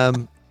 and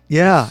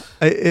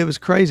it was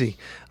crazy.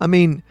 I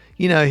mean,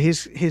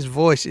 his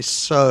voice is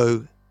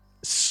so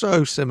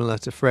similar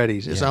to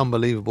Freddie's. It's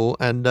unbelievable,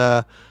 and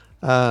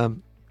yeah,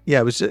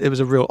 it was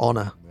a real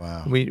honor.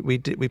 Wow. We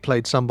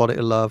played Somebody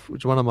to Love,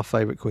 which is one of my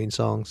favorite Queen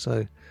songs.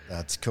 So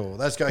That's cool.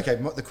 That's good. Okay,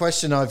 the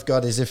question I've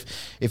got is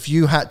if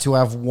you had to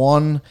have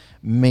one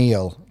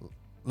meal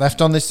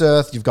left on this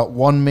earth, you've got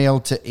one meal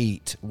to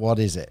eat, what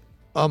is it?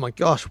 oh my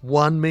gosh,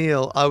 one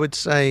meal. I would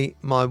say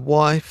my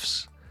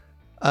wife's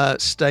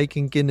steak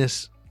and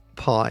Guinness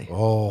pie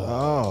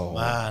Oh,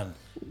 man.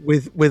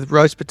 with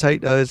roast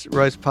potatoes,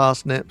 roast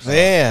parsnips.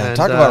 Man, and,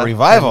 talk about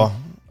revival.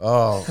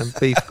 Oh, and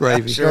beef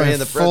gravy. Sure, in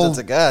the presence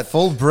of God.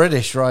 Full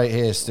British right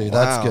here, Stu.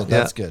 That's Wow. good.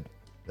 That's good.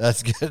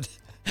 That's good.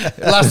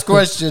 Last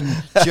question,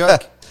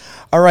 Chuck.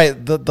 All right,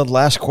 the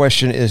last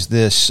question is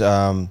this.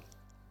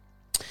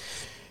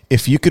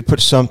 If you could put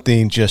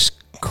something just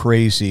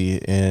crazy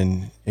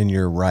in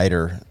your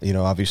rider,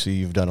 obviously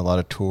you've done a lot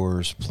of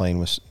tours playing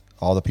with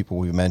all the people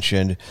we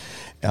mentioned.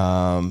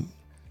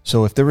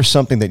 So if there was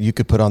something that you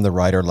could put on the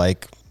rider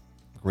like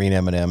green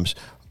M&Ms,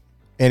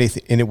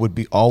 anything, and it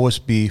would always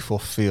be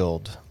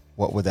fulfilled,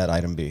 what would that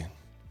item be?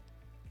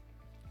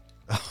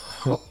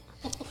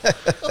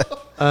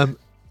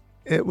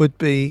 It would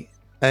be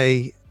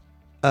a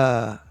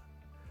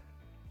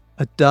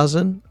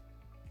dozen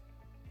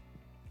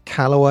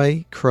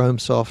Callaway Chrome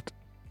Soft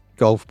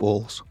golf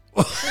balls.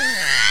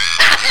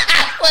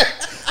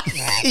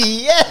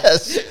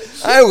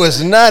 Yes, I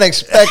was not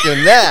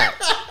expecting that.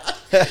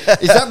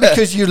 Is that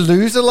because you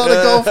lose a lot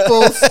of golf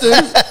balls, Stu?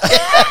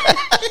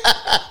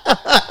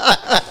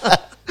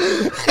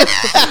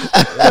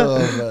 Oh,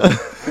 man.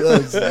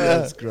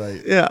 That's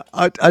great. Yeah,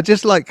 I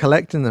just like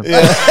collecting them.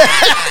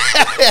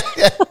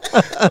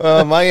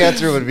 Well, my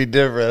answer would be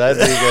different. I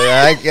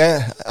think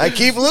I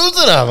keep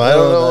losing them. I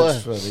don't know.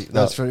 That's funny.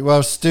 That's funny.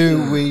 Well,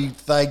 Stu, we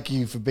thank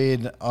you for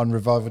being on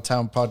Revival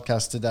Town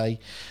podcast today.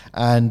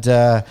 And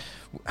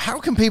how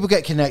can people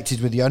get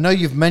connected with you? I know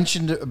you've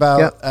mentioned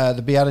about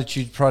the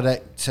Beatitudes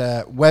Project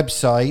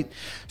website,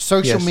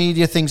 social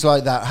media, things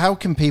like that. How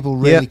can people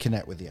really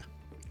connect with you?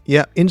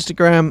 Yeah,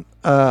 Instagram,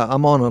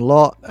 I'm on a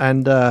lot.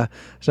 And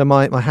so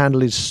my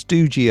handle is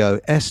Stugio,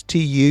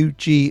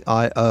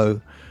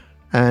 Stugio.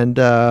 And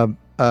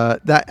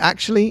that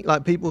actually,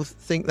 like, people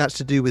think that's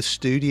to do with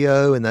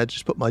studio and they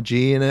just put my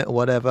G in it or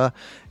whatever.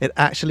 It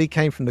actually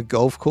came from the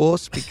golf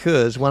course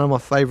because one of my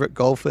favorite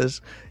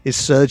golfers is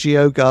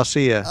Sergio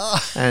Garcia.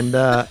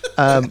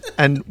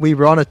 And we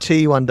were on a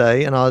tee one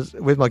day and I was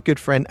with my good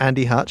friend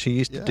Andy Hutch, who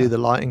used to do the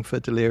lighting for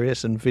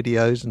Delirious and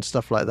videos and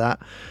stuff like that.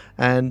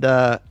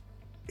 And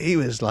he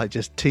was like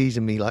just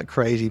teasing me like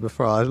crazy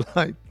before I was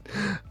like,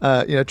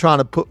 trying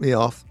to put me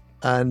off.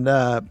 And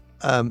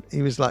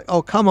he was like,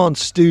 "Oh, come on,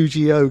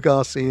 Stugio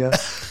Garcia."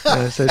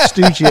 So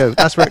Stugio,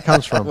 that's where it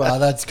comes from. Wow,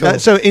 that's cool.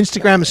 So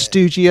Instagram is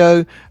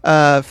Stugio.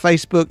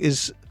 Facebook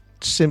is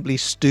simply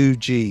Stu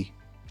G.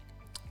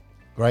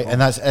 Great,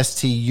 and that's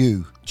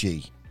STUG.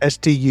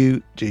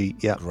 STUG,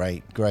 yeah.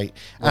 Great.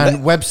 And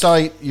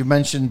website, you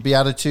mentioned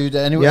Beatitude.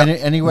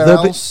 Anywhere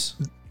else?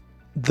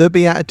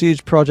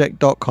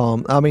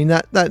 TheBeatitudesProject.com. I mean,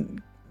 that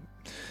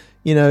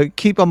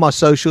keep on my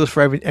socials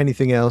for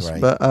anything else.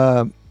 Right. But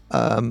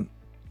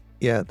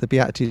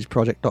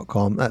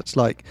TheBeatitudesProject.com. That's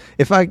like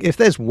if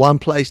there's one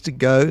place to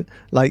go,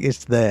 like,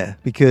 it's there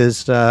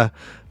because like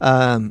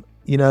I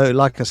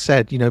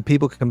said,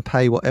 people can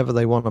pay whatever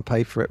they want to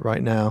pay for it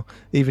right now,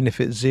 even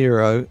if it's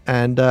zero.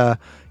 And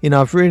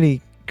I've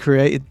really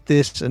created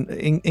this and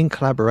in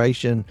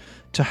collaboration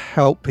to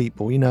help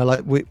people.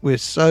 Like we're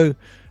so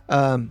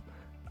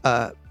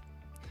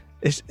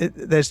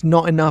there's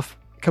not enough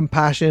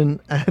compassion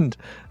and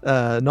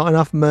not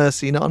enough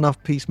mercy, not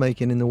enough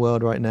peacemaking in the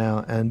world right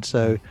now, and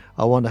so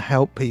I want to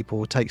help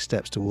people take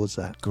steps towards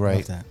that.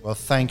 Great. Well,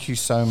 thank you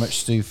so much,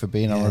 Stu, for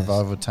being on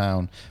Revival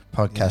Town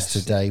podcast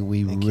today.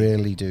 We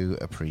really do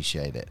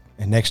appreciate it.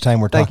 And next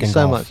time we're talking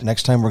so golf. much.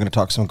 Next time we're going to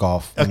talk some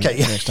golf. Okay.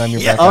 Next time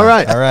you're back. All on.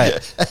 right. All right.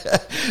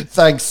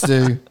 Thanks,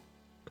 Stu.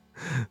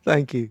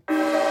 Thank you.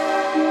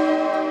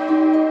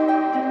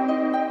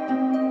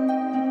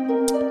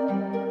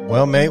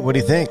 Well, mate, what do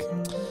you think?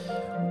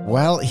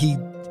 Well, he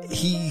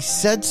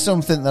said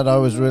something that I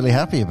was really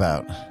happy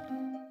about.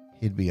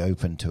 He'd be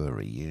open to a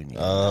reunion.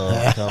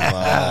 Oh, come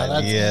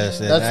on. Yes.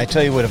 And I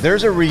tell you what, if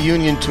there's a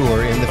reunion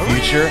tour in the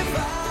future,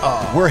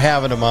 we're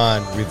having them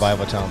on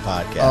Revival Town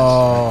podcast.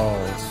 Oh,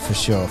 for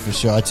sure.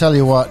 I tell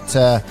you what,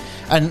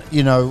 and,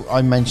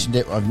 I mentioned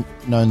it. I've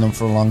known them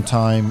for a long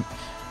time.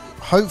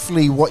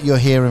 Hopefully what you're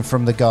hearing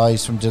from the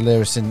guys from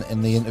Delirious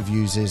in the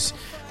interviews is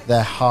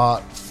their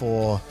heart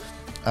for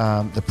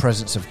the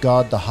presence of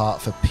God, the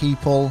heart for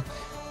people.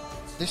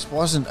 This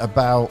wasn't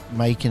about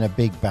making a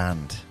big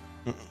band.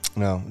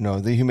 No.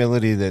 The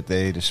humility that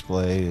they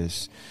display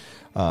is,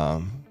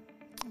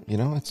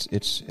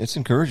 it's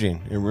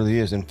encouraging. It really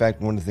is. In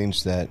fact, one of the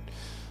things that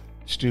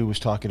Stu was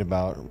talking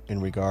about in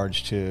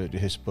regards to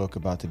his book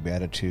about the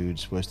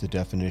Beatitudes was the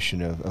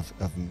definition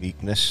of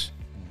meekness.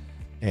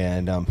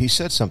 And he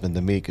said something.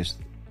 The meek is,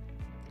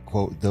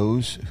 quote,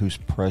 those whose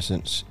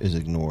presence is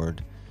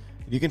ignored.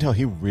 You can tell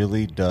he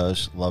really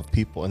does love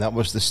people. And that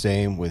was the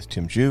same with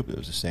Tim Jupe. It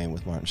was the same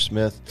with Martin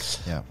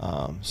Smith. Yeah.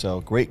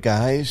 So great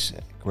guys,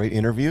 great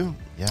interview.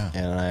 Yeah.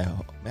 And I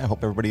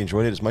hope everybody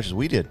enjoyed it as much as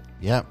we did.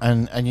 Yeah,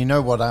 and you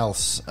know what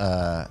else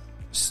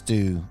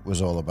Stu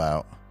was all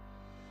about?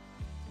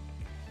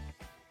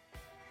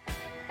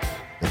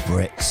 The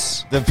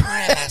Brits. The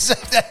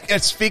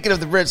Brits. Speaking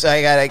of the Brits,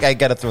 I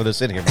got to throw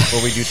this in here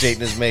before we do Tate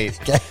and his mate.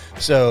 Okay.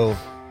 So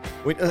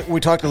we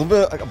talked a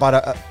little bit about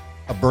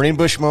a burning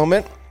bush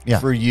moment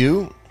for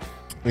you,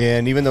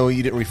 and even though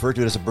you didn't refer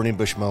to it as a burning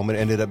bush moment,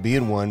 it ended up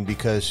being one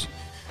because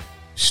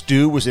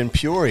Stu was in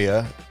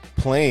Peoria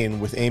playing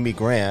with Amy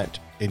Grant,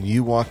 and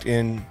you walked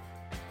in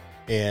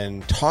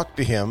and talked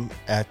to him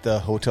at the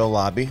hotel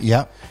lobby.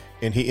 Yeah.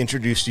 And he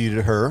introduced you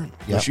to her.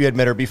 Yep. Which you had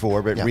met her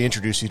before, but Yep.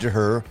 reintroduced you to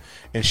her.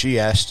 And she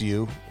asked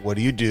you, what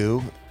do you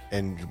do?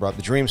 And you brought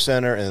the Dream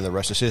Center, and then the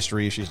rest is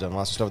history. She's done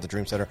lots of stuff at the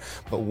Dream Center.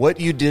 But what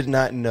you did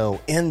not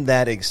know in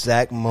that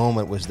exact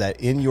moment was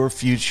that in your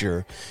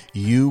future,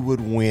 you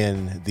would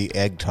win the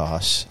egg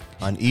toss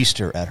on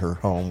Easter at her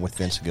home with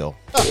Vince Gill.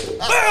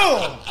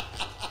 Boom!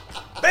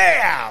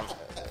 Bam!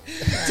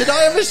 Did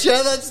I ever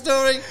share that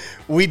story?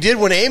 We did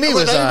when Amy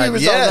was Amy on.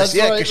 was on, Yes, that's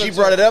yeah, right, because she that's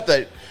brought it up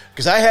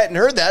because I hadn't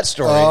heard that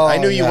story. Oh, I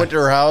knew you yeah. went to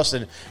her house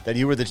and that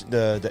you were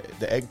the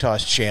egg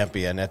toss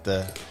champion at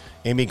the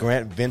Amy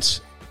Grant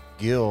Vince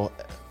Gill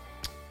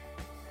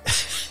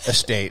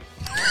estate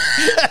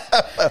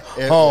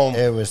home.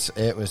 It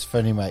was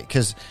funny, mate.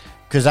 Because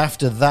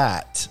after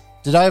that,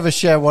 did I ever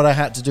share what I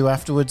had to do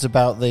afterwards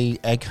about the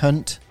egg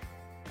hunt?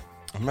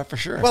 I'm not for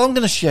sure. Well, I'm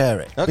going to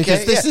share it okay,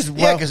 because this is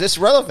because it's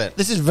relevant.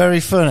 This is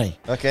very funny.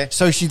 Okay.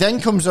 So she then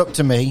comes up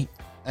to me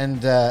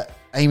and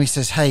Amy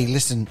says, "Hey,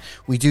 listen,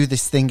 we do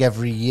this thing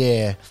every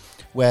year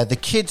where the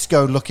kids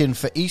go looking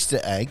for Easter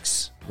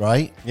eggs,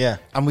 right? Yeah.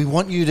 And we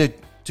want you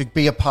to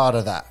be a part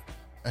of that."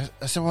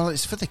 I said, "Well,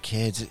 it's for the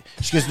kids."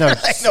 She goes, "No."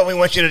 I know we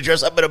want you to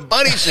dress up in a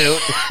bunny suit.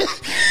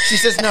 She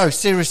says, "No,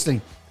 seriously,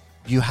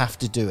 you have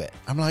to do it."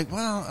 I'm like,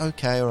 "Well,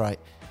 okay, all right."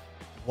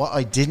 What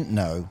I didn't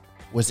know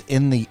was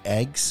in the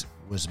eggs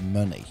was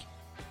money.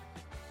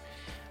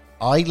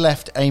 I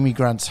left Amy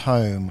Grant's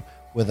home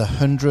with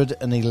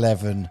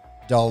 $111.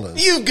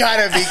 You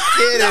gotta be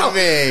kidding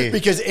me!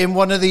 Because in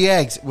one of the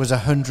eggs was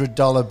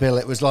 $100 bill.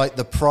 It was like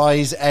the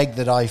prize egg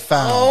that I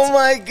found. Oh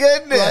my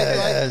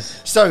goodness!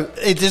 So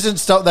it doesn't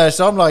stop there.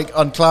 So I'm like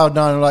on cloud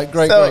nine. I'm like,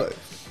 great.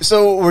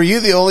 So were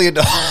you the only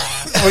adult?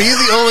 Were you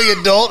the only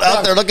adult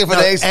out there looking for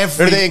the eggs?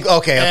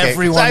 Okay.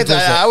 Everyone does it.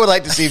 I would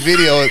like to see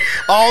video of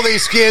all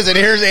these kids, and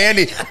here's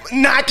Andy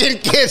knocking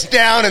kids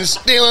down and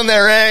stealing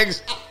their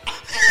eggs.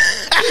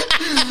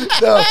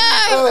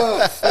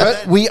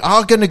 But we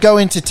are going to go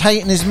into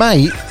Tate and his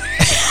mate.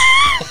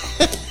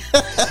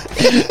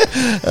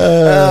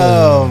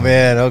 Oh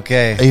man,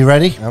 okay. Are you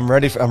ready? I'm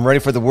ready. I'm ready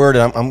for the word.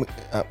 I'm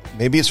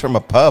maybe it's from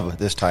a pub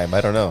this time.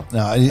 I don't know.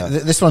 No,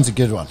 this one's a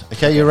good one.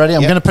 Okay, you ready?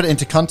 I'm going to put it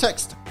into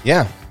context.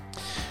 Yeah.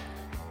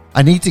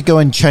 I need to go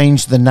and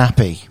change the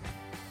nappy.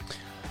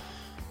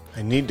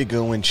 I need to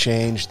go and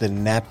change the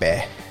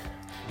nappy.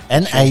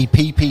 Nappy.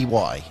 Nappy.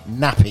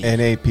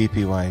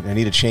 Nappy. I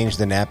need to change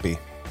the nappy.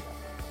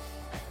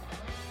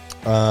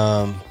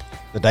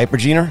 The diaper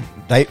genie?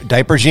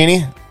 Diaper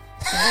genie?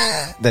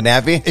 The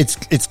nappy?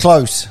 It's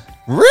close.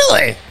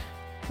 Really?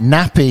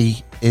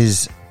 Nappy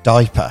is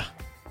diaper.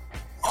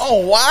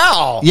 Oh,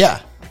 wow. Yeah.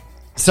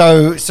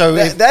 So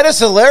if, that is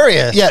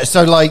hilarious. yeah.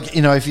 So like,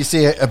 you know, if you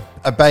see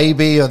a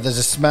baby or there's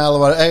a smell or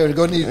whatever, hey, we're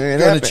going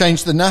to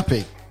change the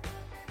nappy.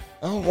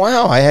 Oh,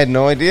 wow. I had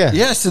no idea.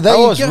 Yeah. So there I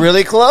you was go.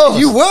 really close.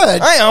 You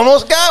would. I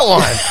almost got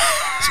one.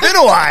 It's been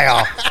a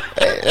while.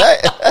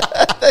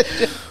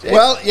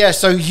 Well, yeah.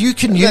 So you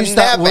can use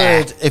that nappy.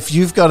 word if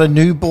you've got a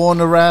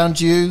newborn around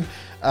you.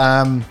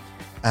 You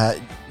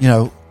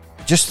know,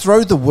 just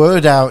throw the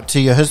word out to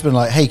your husband,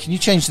 like, "Hey, can you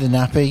change the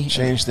nappy?"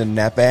 Change the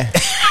nappy.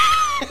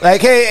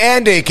 Like, hey,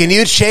 Andy, can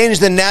you change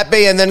the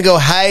nappy and then go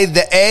hide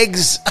the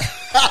eggs?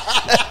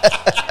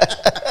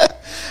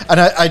 And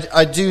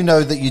I do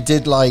know that you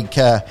did like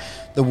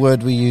the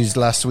word we used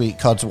last week,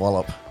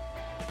 codswallop.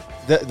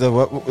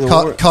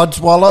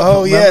 Codswallop.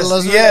 Oh, Remember,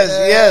 Leslie?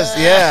 yes.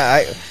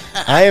 Yeah,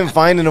 I am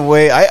finding a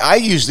way. I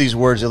use these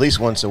words at least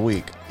once a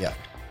week. Yeah.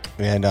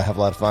 And I have a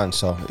lot of fun.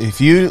 So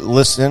if you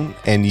listen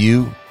and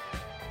you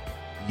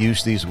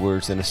use these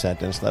words in a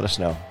sentence, let us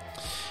know.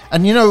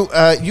 And you know,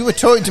 you were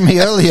talking to me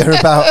earlier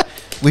about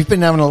we've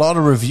been having a lot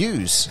of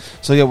reviews.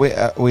 So yeah,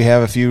 we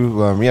have a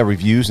few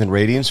reviews and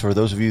ratings for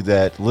those of you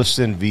that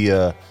listen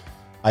via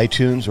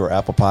iTunes or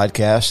Apple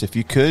Podcasts. If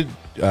you could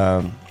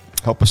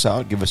help us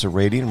out, give us a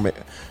rating.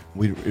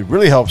 It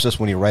really helps us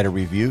when you write a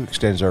review,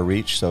 extends our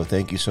reach. So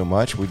thank you so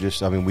much. We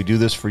do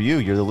this for you.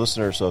 You're the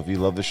listener. So if you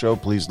love the show,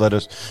 please let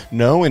us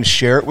know and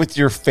share it with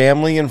your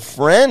family and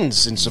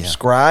friends and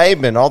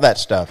subscribe and all that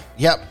stuff.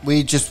 Yep.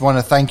 We just want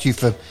to thank you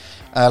for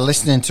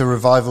listening to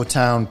Revival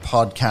Town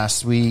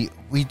podcast. We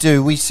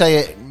do. We say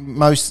it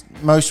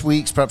most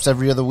weeks, perhaps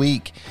every other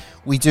week.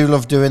 We do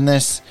love doing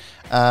this.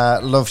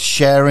 Love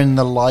sharing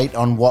the light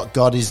on what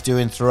God is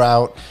doing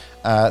throughout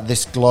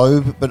this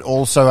globe, but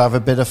also have a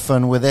bit of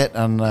fun with it.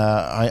 And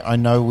I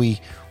know we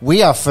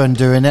have fun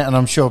doing it, and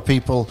I'm sure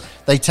people,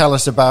 they tell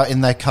us about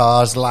in their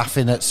cars,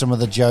 laughing at some of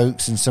the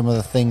jokes and some of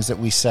the things that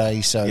we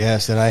say. So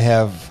yes, and I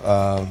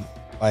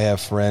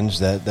have friends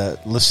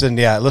that listen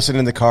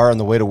in the car on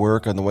the way to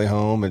work, on the way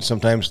home, and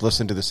sometimes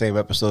listen to the same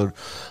episode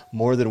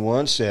more than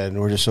once, and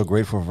we're just so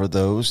grateful for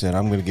those. And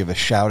I'm going to give a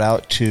shout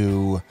out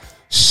to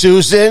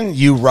Susan.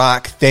 You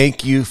rock.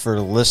 Thank you for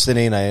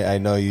listening. I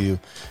know you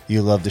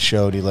love the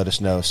show and you let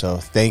us know, so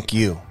thank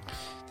you.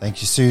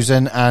 Thank you,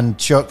 Susan. And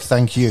Chuck,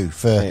 thank you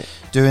for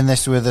doing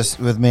this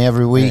with me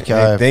every week.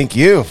 Thank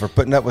you for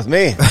putting up with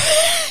me.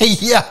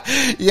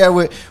 Yeah,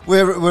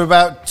 we're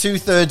about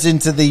 2/3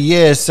 into the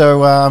year,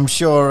 so I'm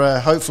sure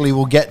hopefully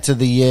we'll get to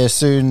the year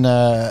soon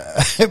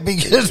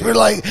because we're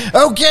like,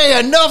 okay,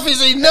 enough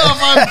is enough.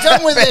 I'm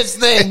done with this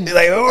thing.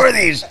 Like, who are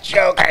these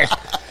jokers?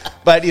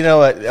 But you know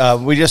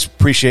what? We just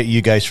appreciate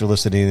you guys for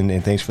listening,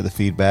 and thanks for the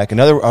feedback.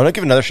 I want to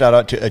give another shout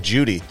out to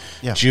Judy.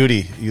 Yeah.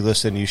 Judy, you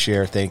listen, you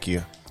share. Thank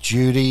you,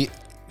 Judy.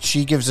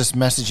 She gives us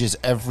messages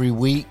every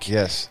week.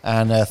 Yes.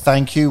 And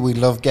thank you. We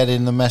love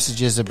getting the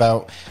messages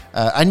about,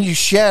 and you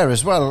share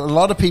as well. A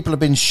lot of people have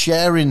been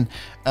sharing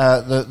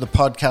the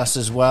podcast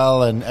as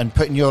well, and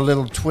putting your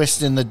little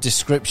twist in the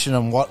description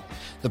on what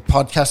the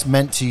podcast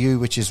meant to you,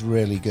 which is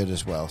really good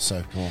as well.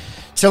 So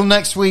till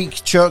next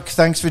week, Chuck,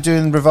 thanks for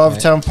doing the Revival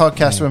Town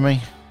podcast with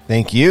me.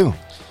 Thank you.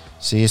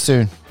 See you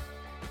soon.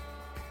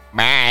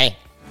 Bye.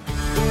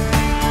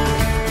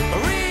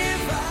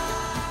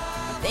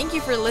 Thank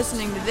you for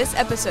listening to this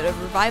episode of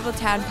Revival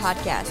Town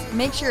Podcast.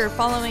 Make sure you're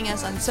following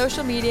us on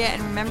social media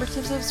and remember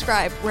to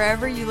subscribe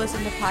wherever you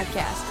listen to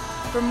podcasts.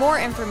 For more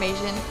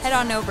information, head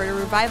on over to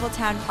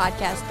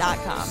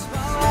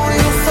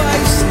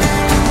revivaltownpodcast.com.